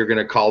know you're going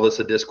to call this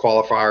a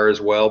disqualifier as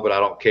well, but I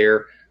don't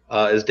care.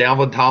 Is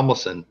Dalvin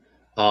Tomlinson.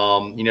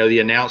 The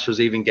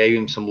announcers even gave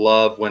him some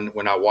love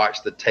when I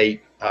watched the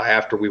tape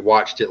after we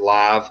watched it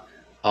live.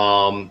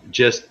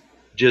 Just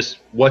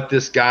what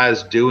this guy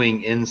is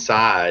doing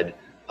inside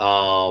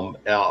for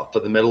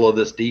the middle of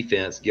this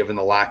defense, given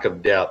the lack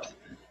of depth.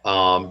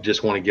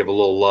 Just want to give a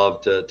little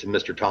love to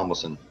Mr.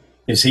 Tomlinson.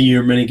 Is he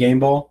your mini game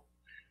ball?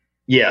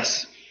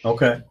 Yes.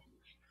 Okay.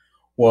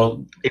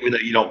 Well, even though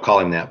you don't call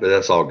him that, but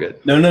that's all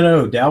good. No.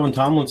 Dalvin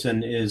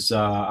Tomlinson is.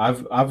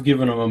 I've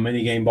given him a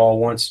mini game ball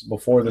once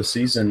before the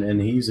season, and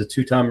he's a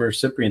 2-time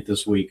recipient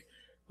this week.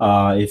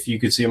 If you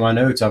could see my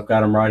notes, I've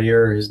got him right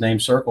here. His name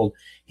circled.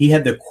 He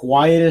had the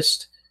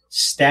quietest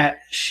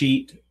stat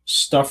sheet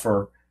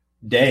stuffer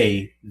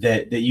day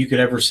that you could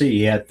ever see.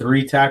 He had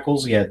 3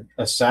 tackles. He had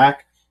a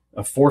sack,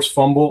 a forced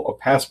fumble, a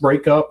pass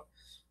breakup,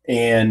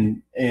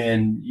 and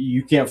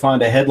you can't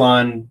find a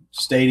headline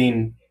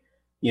stating,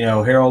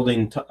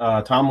 heralding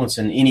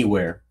Tomlinson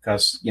anywhere,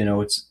 because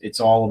it's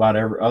all about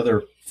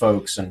other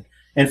folks and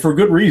for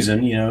good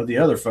reason, the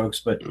other folks.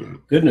 But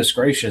goodness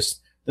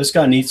gracious, this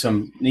guy needs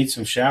some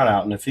shout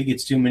out, and if he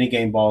gets 2 mini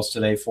game balls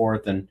today for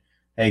it, then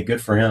hey,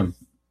 good for him.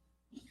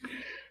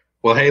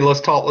 Well, hey, let's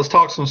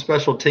talk some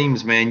special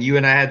teams, man. You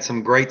and I had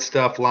some great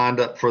stuff lined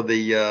up for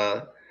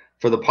the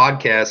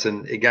podcast,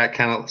 and it got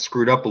kind of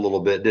screwed up a little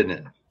bit, didn't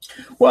it?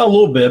 Well, a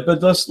little bit,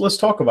 but let's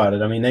talk about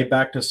it. I mean, they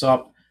backed us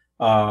up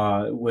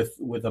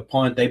with a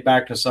punt. They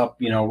backed us up,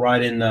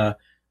 right in the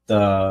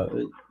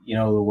 1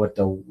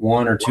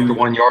 or 2 the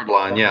 1 yard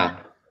line, yeah.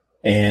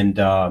 And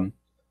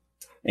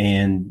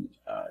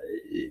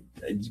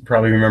you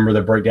probably remember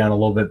the breakdown a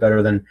little bit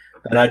better than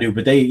I do.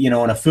 But they, in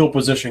a field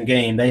position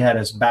game, they had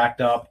us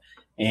backed up,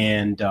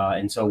 and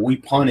so we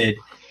punted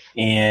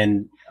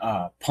and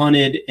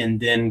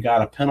then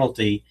got a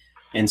penalty.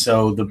 And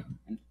so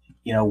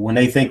when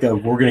they think that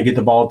we're going to get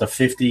the ball at the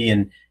 50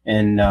 and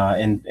win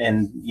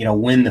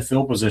the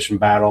field position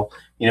battle,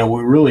 we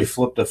really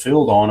flipped the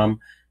field on them.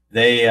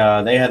 They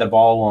had the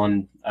ball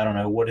on, I don't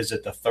know, what is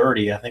it, the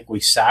 30. I think we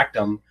sacked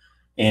them.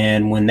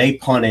 And when they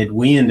punted,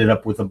 we ended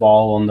up with the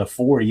ball on the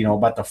 40,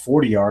 about the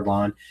 40-yard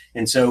line.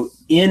 And so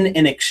in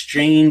an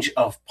exchange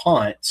of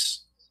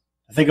punts,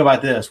 think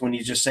about this when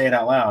you just say it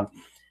out loud.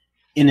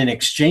 In an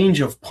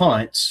exchange of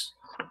punts,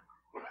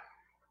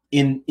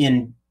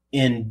 in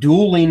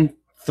dueling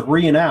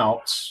 3 and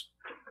outs,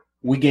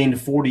 we gained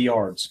 40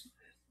 yards.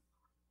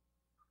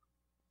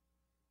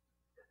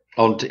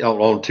 On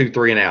 2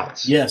 3 and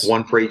outs. Yes.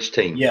 One for each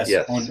team. Yes.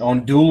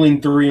 On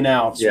dueling 3 and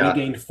outs, Yeah. we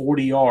gained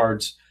 40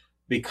 yards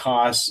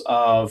because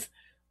of,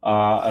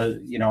 I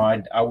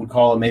would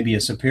call it maybe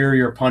a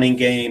superior punting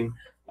game,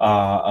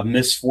 a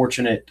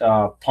misfortunate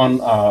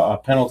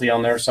penalty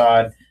on their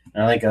side.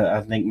 And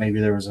I think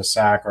maybe there was a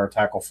sack or a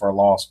tackle for a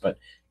loss, but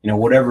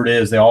whatever it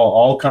is, they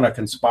all kind of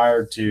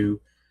conspired to,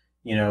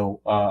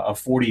 a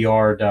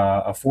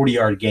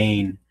 40-yard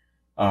gain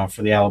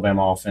for the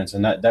Alabama offense,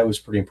 and that was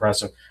pretty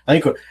impressive. I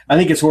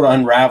think it sort of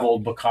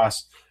unraveled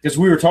because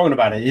we were talking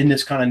about it. Isn't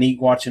this kind of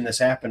neat watching this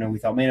happen? And we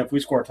thought, man, if we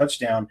score a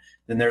touchdown,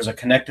 then there's a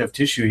connective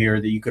tissue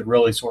here that you could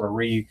really sort of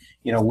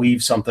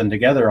weave something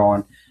together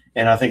on.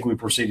 And I think we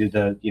proceeded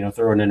to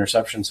throw an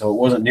interception, so it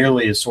wasn't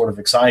nearly as sort of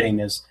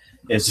exciting as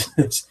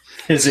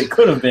it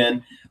could have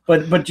been.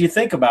 But you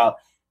think about,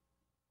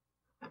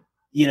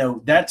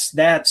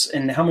 that's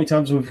and how many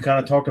times we've kind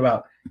of talked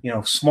about,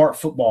 smart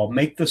football,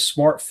 make the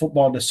smart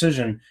football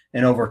decision,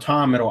 and over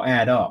time it'll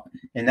add up.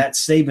 And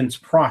that's Saban's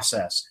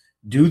process.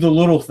 Do the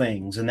little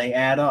things and they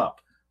add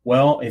up.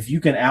 Well, if you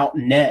can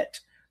out-net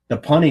the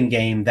punting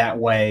game that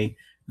way,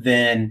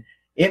 then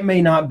it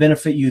may not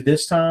benefit you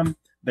this time,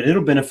 but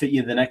it'll benefit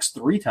you the next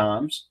 3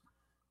 times.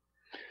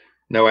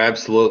 No,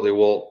 absolutely.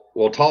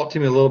 Well, talk to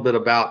me a little bit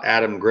about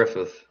Adam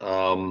Griffith.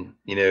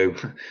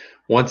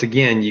 Once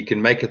again, you can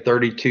make a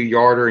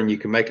 32-yarder and you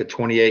can make a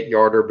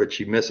 28-yarder, but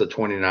you miss a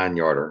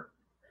 29-yarder.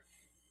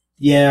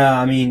 Yeah,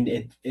 I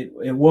mean,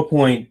 at what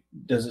point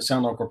does it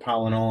sound like we're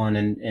piling on?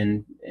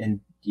 And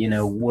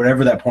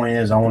whatever that point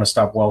is, I want to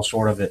stop well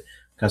short of it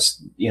because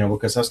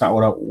that's not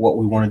what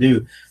we want to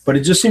do. But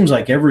it just seems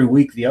like every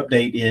week the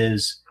update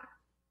is,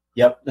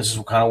 yep, this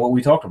is kind of what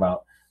we talked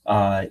about.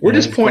 We're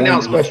just pointing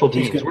out special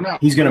teams.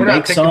 He's going to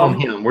make some. On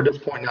him. We're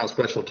just pointing out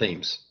special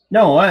teams.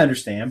 No, I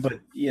understand,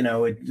 but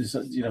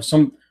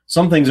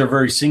some things are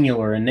very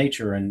singular in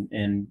nature, and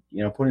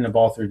putting the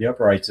ball through the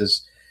uprights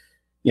is,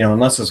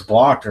 unless it's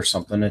blocked or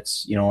something,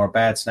 it's a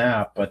bad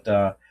snap. But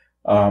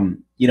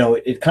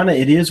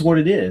it is what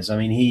it is. I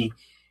mean,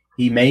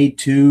 he made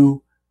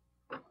 2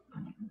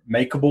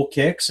 makeable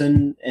kicks,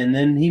 and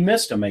then he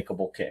missed a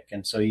makeable kick,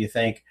 and so you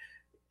think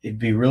it'd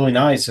be really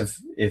nice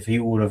if he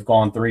would have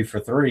gone 3 for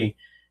 3,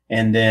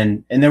 and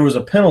there was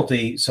a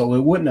penalty, so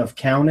it wouldn't have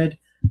counted.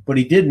 But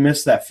he did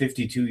miss that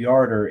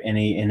 52-yarder, and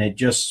it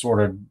just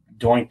sort of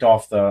doinked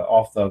off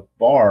the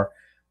bar.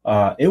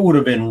 It would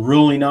have been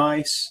really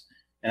nice,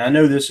 and I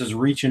know this is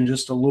reaching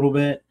just a little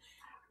bit,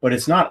 but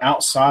it's not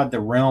outside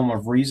the realm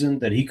of reason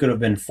that he could have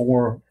been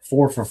 4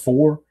 for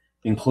 4,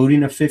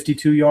 including a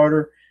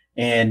 52-yarder.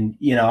 And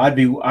I'd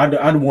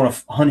want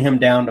to hunt him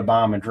down to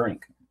buy him a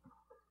drink.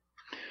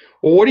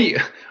 Well, what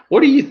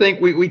do you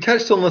think? We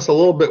touched on this a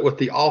little bit with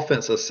the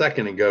offense a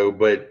second ago,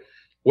 but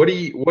what do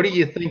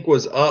you think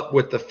was up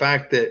with the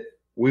fact that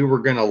we were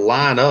going to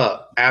line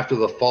up after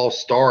the false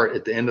start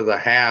at the end of the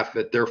half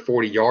at their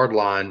 40-yard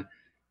line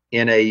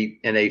in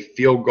a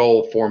field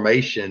goal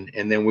formation,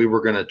 and then we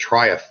were going to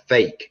try a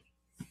fake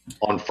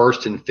on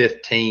 1st and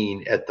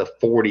 15 at the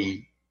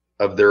 40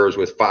 of theirs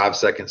with 5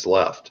 seconds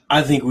left?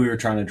 I think we were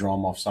trying to draw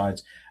them off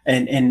sides,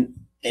 and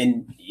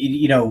I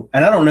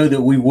don't know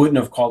that we wouldn't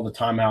have called a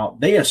timeout.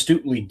 They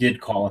astutely did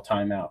call a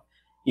timeout,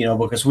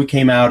 because we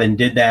came out and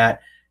did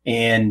that,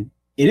 and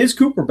it is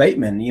Cooper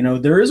Bateman.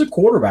 There is a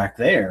quarterback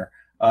there,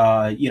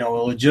 a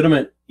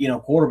legitimate,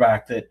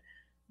 quarterback that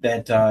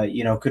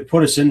could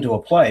put us into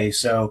a play.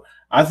 So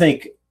I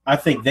think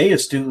they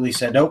astutely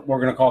said, nope, we're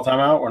going to call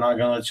timeout. We're not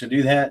going to let you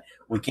do that.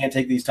 We can't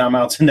take these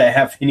timeouts into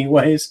half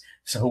anyways,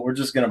 so we're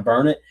just going to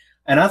burn it.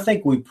 And I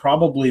think we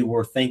probably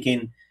were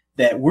thinking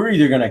that we're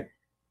either going to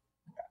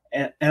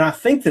and I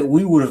think that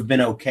we would have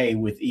been okay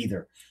with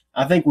either.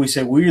 I think we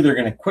said we're either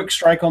going to quick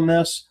strike on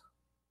this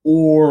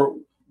or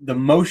the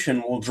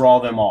motion will draw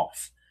them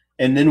off.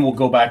 And then we'll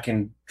go back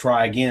and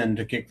try again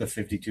to kick the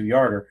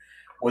 52-yarder.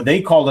 Well,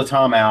 they called a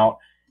timeout.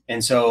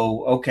 And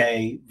so,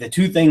 okay, the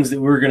 2 things that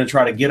we were going to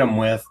try to get them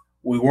with,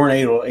 we weren't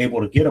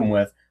able to get them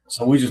with.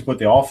 So we just put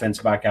the offense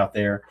back out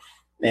there.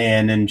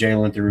 And then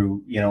Jalen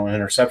threw, an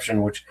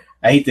interception, which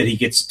I hate that he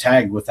gets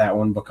tagged with that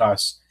one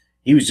because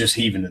he was just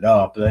heaving it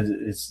up.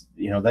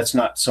 That's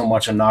not so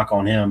much a knock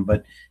on him,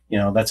 but,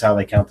 that's how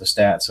they count the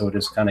stats. So it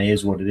just kind of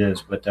is what it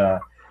is. But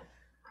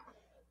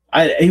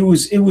it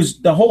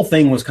was the whole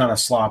thing was kind of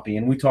sloppy,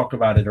 and we talked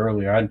about it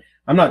earlier.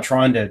 I'm not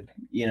trying to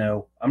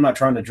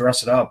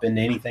dress it up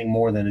into anything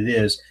more than it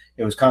is.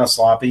 It was kind of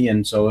sloppy,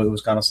 and so it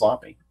was kind of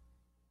sloppy.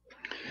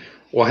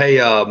 Well,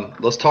 hey,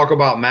 let's talk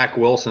about Mack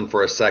Wilson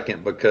for a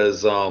second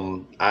because I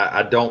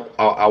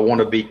want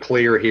to be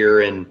clear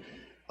here, and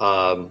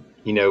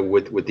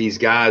with these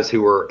guys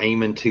who are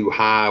aiming too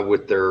high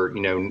with their,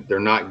 they're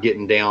not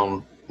getting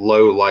down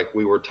low like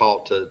we were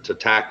taught to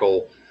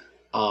tackle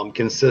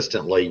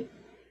consistently.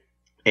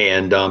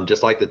 And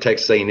just like the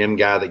Texas A&M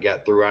guy that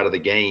got through out of the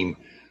game,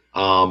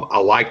 I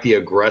like the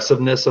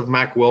aggressiveness of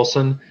Mack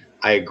Wilson.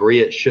 I agree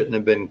it shouldn't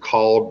have been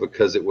called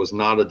because it was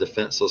not a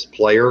defenseless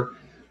player.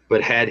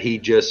 But had he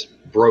just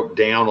broke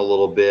down a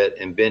little bit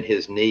and bent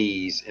his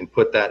knees and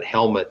put that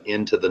helmet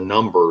into the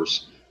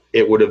numbers,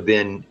 it would have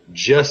been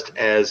just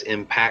as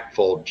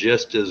impactful,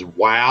 just as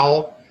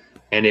wow,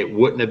 and it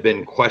wouldn't have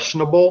been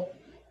questionable.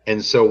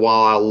 And so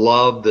while I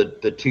love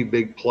the two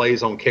big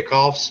plays on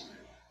kickoffs,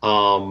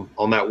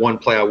 on that one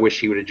play, I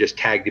wish he would have just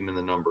tagged him in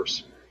the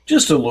numbers.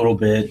 Just a little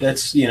bit.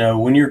 That's,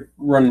 when you're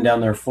running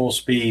down there full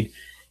speed,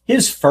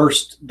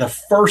 the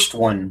first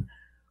one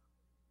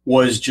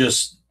was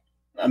just,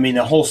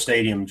 the whole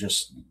stadium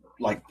just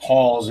like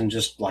paused and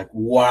just like,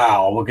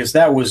 wow, because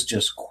that was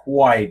just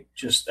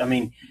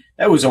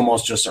that was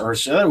almost just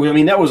earth.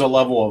 That was a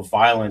level of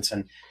violence.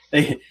 And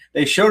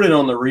they showed it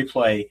on the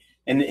replay,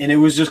 and it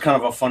was just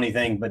kind of a funny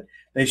thing, but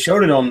they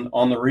showed it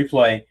on the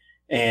replay,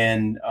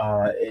 and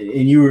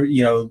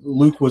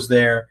Luke was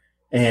there,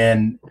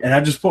 and I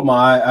just put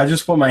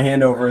my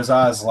hand over his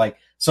eyes like,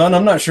 son,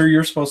 I'm not sure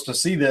you're supposed to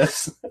see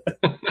this.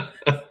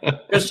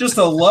 It's just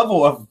a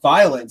level of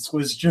violence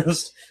was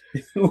just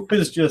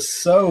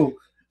so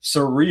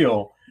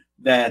surreal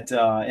that,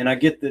 and I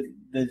get that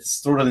it's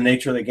sort of the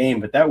nature of the game,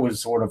 but that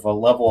was sort of a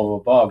level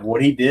of above.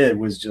 What he did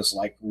was just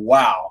like,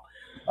 wow.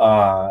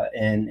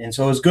 And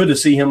so it was good to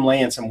see him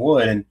laying some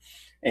wood.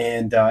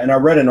 And I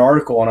read an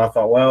article and I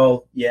thought,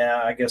 well,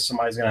 yeah, I guess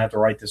somebody's going to have to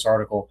write this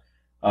article.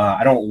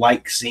 I don't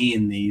like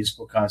seeing these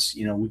because,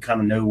 we kind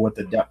of know what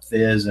the depth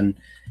is and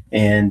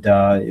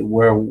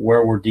where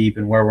we're deep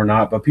and where we're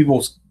not, but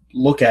people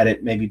look at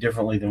it maybe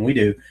differently than we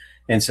do.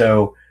 And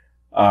so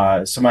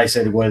somebody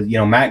said, well,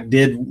 Mac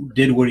did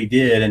what he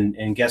did.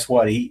 And guess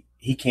what?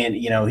 He can't,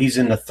 he's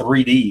in the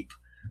 3 deep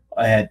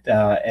at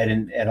a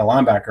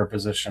linebacker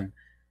position.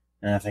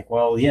 And I think,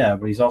 well, yeah,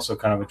 but he's also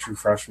kind of a true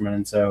freshman.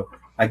 And so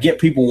I get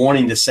people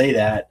wanting to say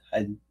that.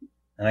 And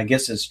I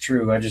guess it's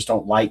true. I just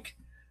don't like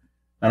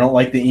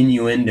the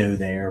innuendo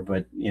there,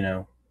 but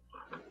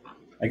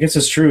I guess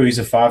it's true. He's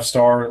a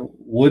 5-star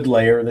wood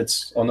layer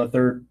that's on the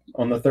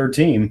third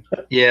team.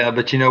 Yeah,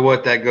 but you know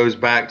what? That goes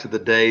back to the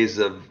days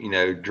of,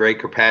 Drake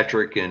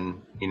Kirkpatrick and,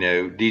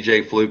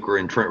 DJ Fluker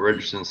and Trent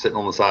Richardson sitting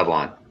on the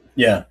sideline.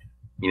 Yeah.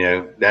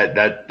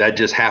 That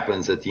just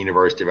happens at the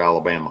University of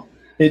Alabama.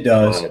 It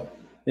does.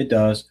 It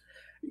does.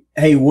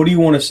 Hey, what do you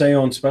want to say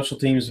on special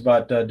teams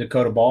about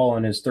Dakota Ball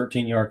and his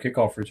 13-yard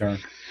kickoff return?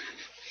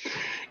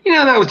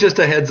 That was just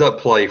a heads-up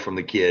play from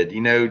the kid.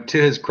 To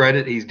his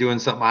credit, he's doing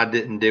something I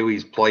didn't do.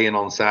 He's playing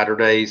on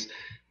Saturdays.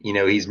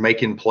 He's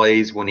making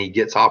plays when he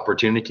gets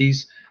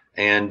opportunities.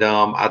 And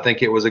I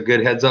think it was a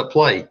good heads-up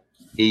play.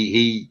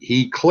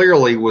 He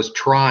clearly was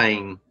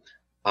trying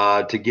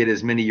to get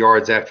as many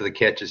yards after the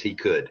catch as he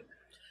could.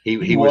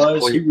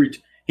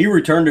 He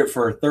returned it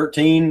for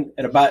 13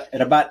 at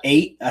about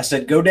 8. I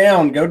said, go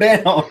down.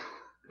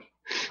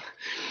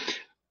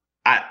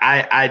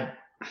 I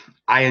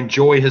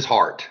enjoy his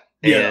heart.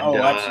 Yeah,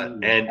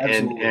 absolutely.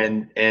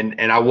 Absolutely.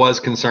 And I was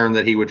concerned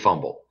that he would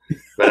fumble,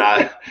 but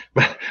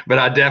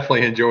I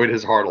definitely enjoyed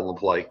his heart on the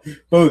play.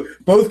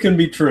 Both can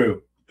be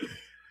true.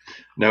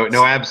 No,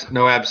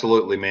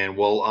 absolutely, man.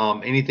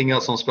 Well, anything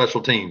else on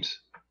special teams?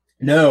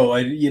 No,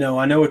 I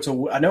know it's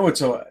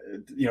a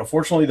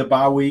fortunately the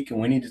bye week, and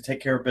we need to take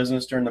care of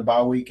business during the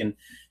bye week,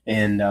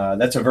 and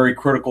that's a very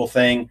critical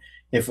thing.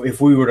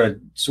 If we were to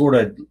sort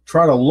of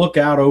try to look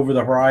out over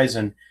the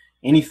horizon,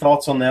 any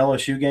thoughts on the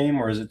LSU game,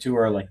 or is it too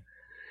early?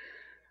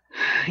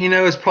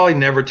 It's probably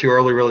never too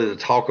early really to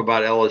talk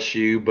about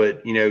LSU,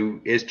 but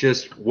it's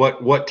just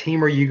what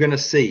team are you going to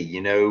see?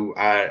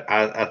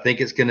 I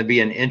think it's going to be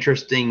an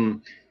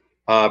interesting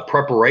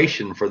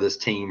preparation for this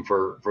team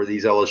for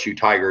these LSU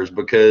Tigers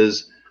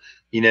because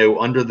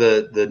under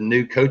the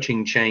new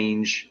coaching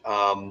change,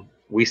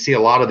 we see a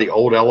lot of the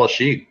old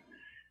LSU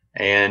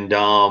and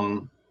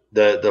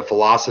the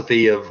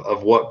philosophy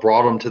of what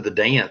brought them to the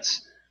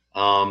dance.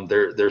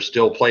 They're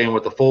still playing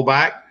with the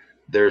fullback.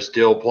 They're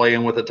still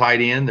playing with a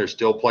tight end. They're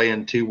still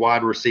playing 2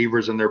 wide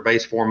receivers in their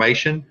base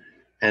formation,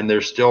 and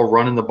they're still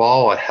running the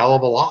ball a hell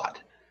of a lot.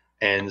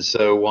 And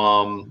so,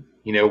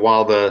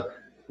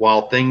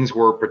 while things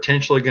were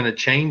potentially going to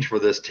change for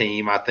this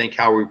team, I think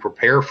how we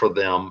prepare for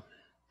them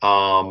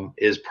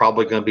is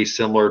probably going to be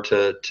similar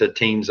to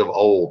teams of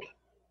old.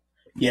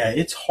 Yeah,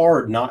 it's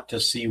hard not to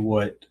see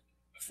what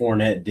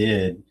Fournette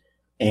did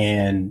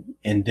and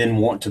then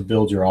want to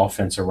build your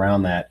offense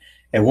around that.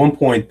 At one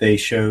point, they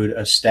showed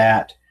a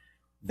stat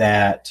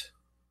that,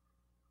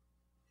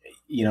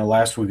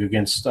 last week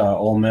against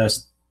Ole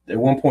Miss, at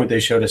one point they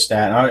showed a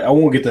stat. I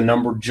won't get the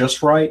number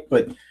just right,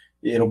 but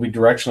it'll be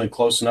directionally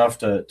close enough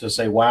to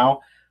say,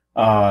 wow.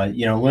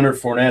 Leonard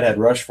Fournette had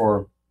rushed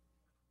for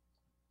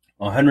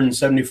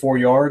 174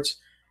 yards,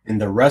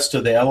 and the rest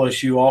of the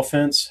LSU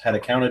offense had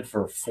accounted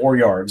for 4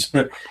 yards.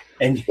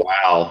 And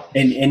wow.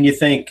 And you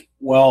think,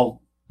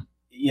 well,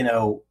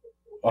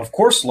 of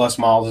course Les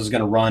Miles is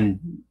going to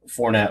run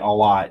Fournette a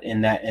lot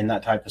in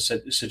that type of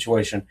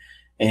situation.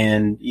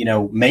 And,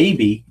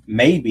 maybe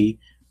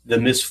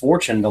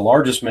the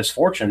largest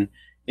misfortune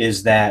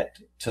is that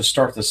to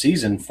start the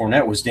season,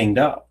 Fournette was dinged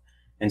up.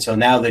 And so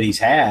now that he's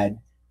had,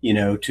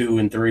 2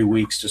 and 3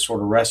 weeks to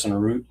sort of rest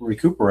and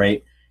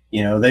recuperate,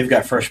 they've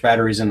got fresh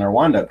batteries in their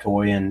wind-up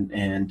toy,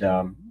 and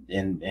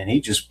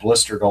he just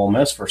blistered Ole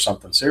Miss for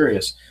something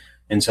serious.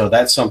 And so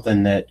that's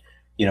something that,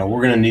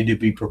 we're going to need to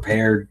be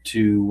prepared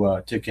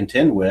to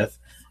contend with.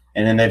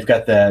 And then they've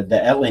got the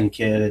Etling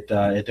kid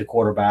at the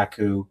quarterback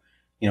who,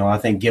 I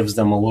think gives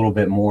them a little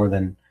bit more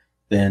than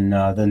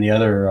the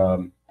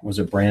other, was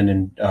it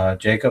Brandon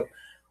Jacob,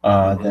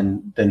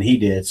 than he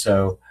did.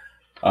 So,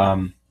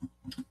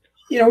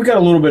 we got a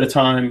little bit of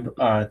time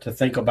to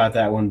think about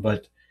that one,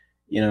 but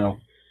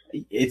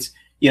it's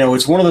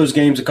one of those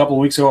games a couple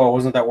of weeks ago I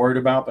wasn't that worried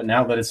about, but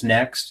now that it's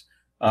next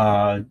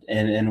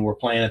and we're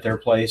playing at their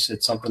place,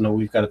 it's something that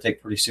we've got to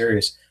take pretty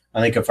serious.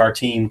 I think if our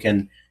team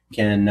can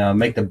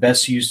make the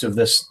best use of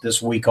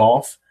this week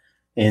off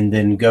and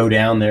then go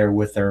down there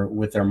with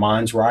their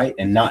minds right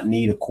and not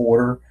need a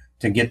quarter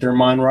to get their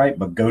mind right,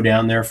 but go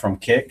down there from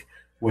kick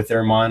with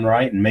their mind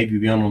right, and maybe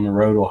being on the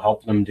road will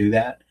help them do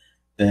that,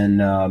 then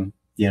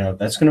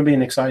that's going to be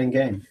an exciting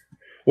game.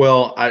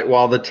 Well,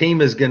 while the team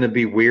is going to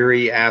be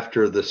weary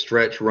after the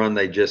stretch run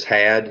they just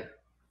had,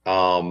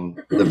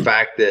 the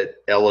fact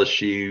that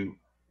LSU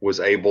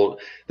was able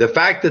 – the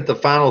fact that the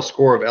final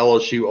score of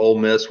LSU Ole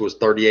Miss was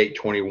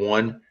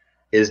 38-21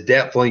 is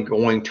definitely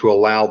going to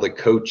allow the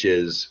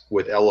coaches,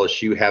 with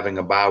LSU having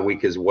a bye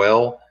week as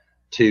well,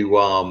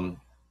 to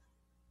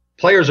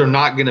players are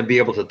not going to be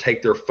able to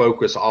take their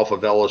focus off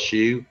of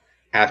LSU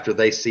after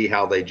they see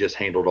how they just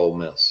handled Ole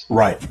Miss.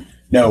 Right.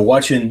 No,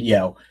 watching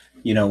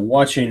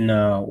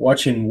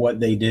what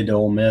they did to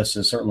Ole Miss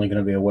is certainly going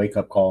to be a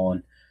wake-up call,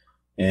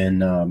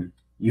 and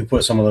you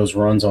put some of those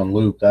runs on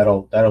loop,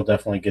 that'll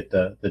definitely get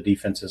the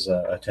defense's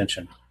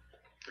attention.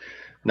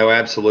 No,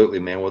 absolutely,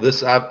 man. Well,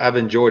 I've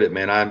enjoyed it,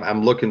 man.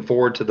 I'm looking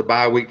forward to the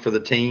bye week for the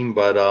team,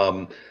 but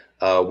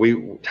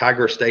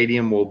Tiger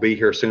Stadium will be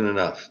here soon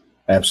enough.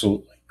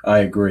 Absolutely, I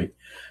agree.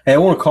 Hey, I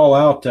want to call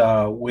out.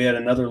 We had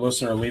another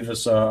listener leave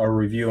us a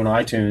review on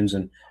iTunes,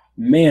 and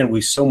man,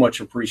 we so much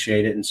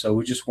appreciate it. And so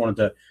we just wanted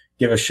to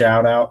give a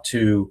shout out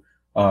to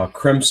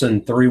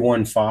Crimson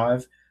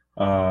 315.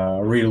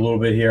 I'll read a little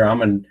bit here.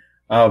 I'm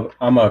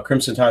a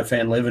Crimson Tide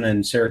fan living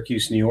in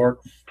Syracuse, New York.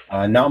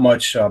 Not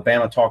much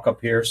Bama talk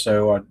up here,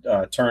 so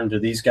I turned to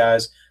these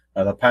guys.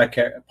 The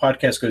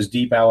podcast goes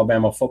deep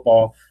Alabama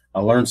football.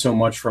 I learned so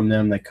much from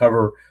them. They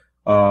cover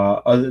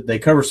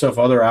stuff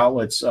other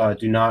outlets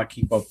do not.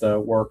 Keep up the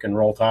work and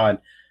Roll Tide.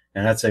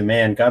 And I'd say,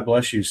 man, God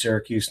bless you,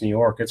 Syracuse, New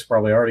York. It's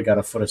probably already got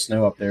a foot of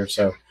snow up there.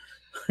 So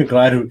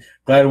glad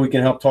we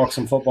can help talk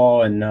some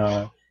football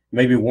and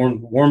maybe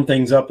warm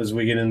things up as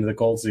we get into the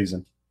cold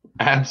season.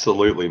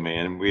 Absolutely,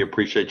 man. We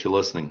appreciate you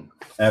listening.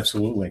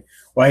 Absolutely.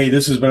 Well, hey,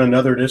 this has been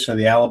another edition of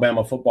the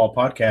Alabama Football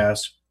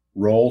Podcast.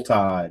 Roll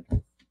Tide.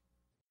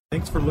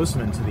 Thanks for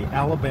listening to the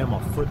Alabama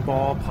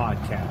Football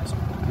Podcast.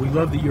 We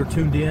love that you're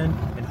tuned in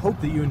and hope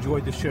that you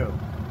enjoyed the show.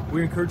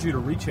 We encourage you to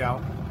reach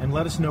out and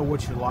let us know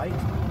what you like,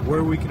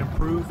 where we can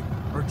improve,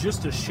 or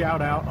just to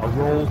shout out a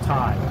Roll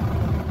Tide.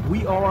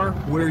 We are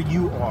where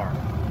you are.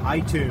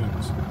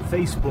 iTunes,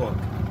 Facebook,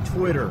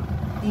 Twitter,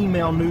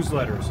 email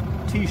newsletters,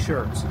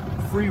 t-shirts,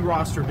 free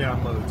roster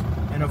downloads,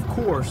 and of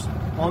course,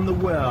 on the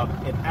web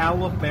at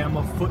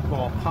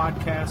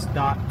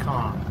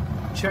alabamafootballpodcast.com.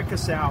 Check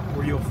us out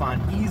where you'll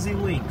find easy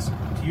links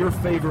to your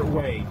favorite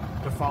way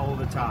to follow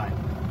the Tide.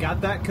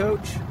 Got that,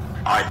 Coach?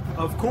 Aye.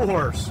 Of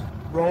course.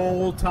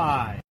 Roll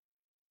Tide.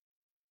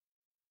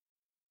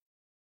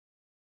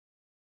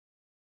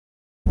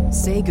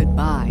 Say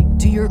goodbye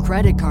to your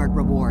credit card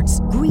rewards.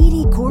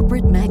 Greedy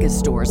corporate mega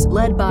stores,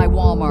 led by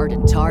Walmart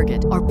and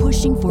Target, are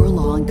pushing for a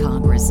law in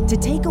Congress to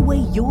take away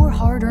your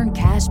hard-earned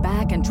cash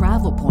back and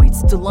travel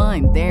points to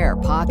line their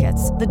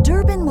pockets. The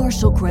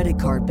Durbin-Marshall credit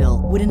card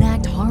bill would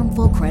enact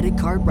harmful credit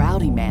card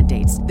routing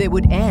mandates that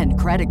would end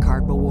credit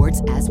card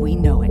rewards as we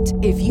know it.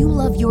 If you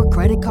love your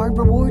credit card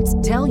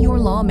rewards, tell your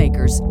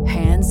lawmakers,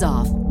 hands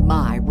off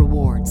my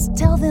rewards.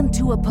 Tell them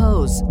to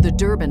oppose the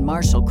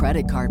Durbin-Marshall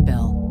credit card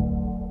bill.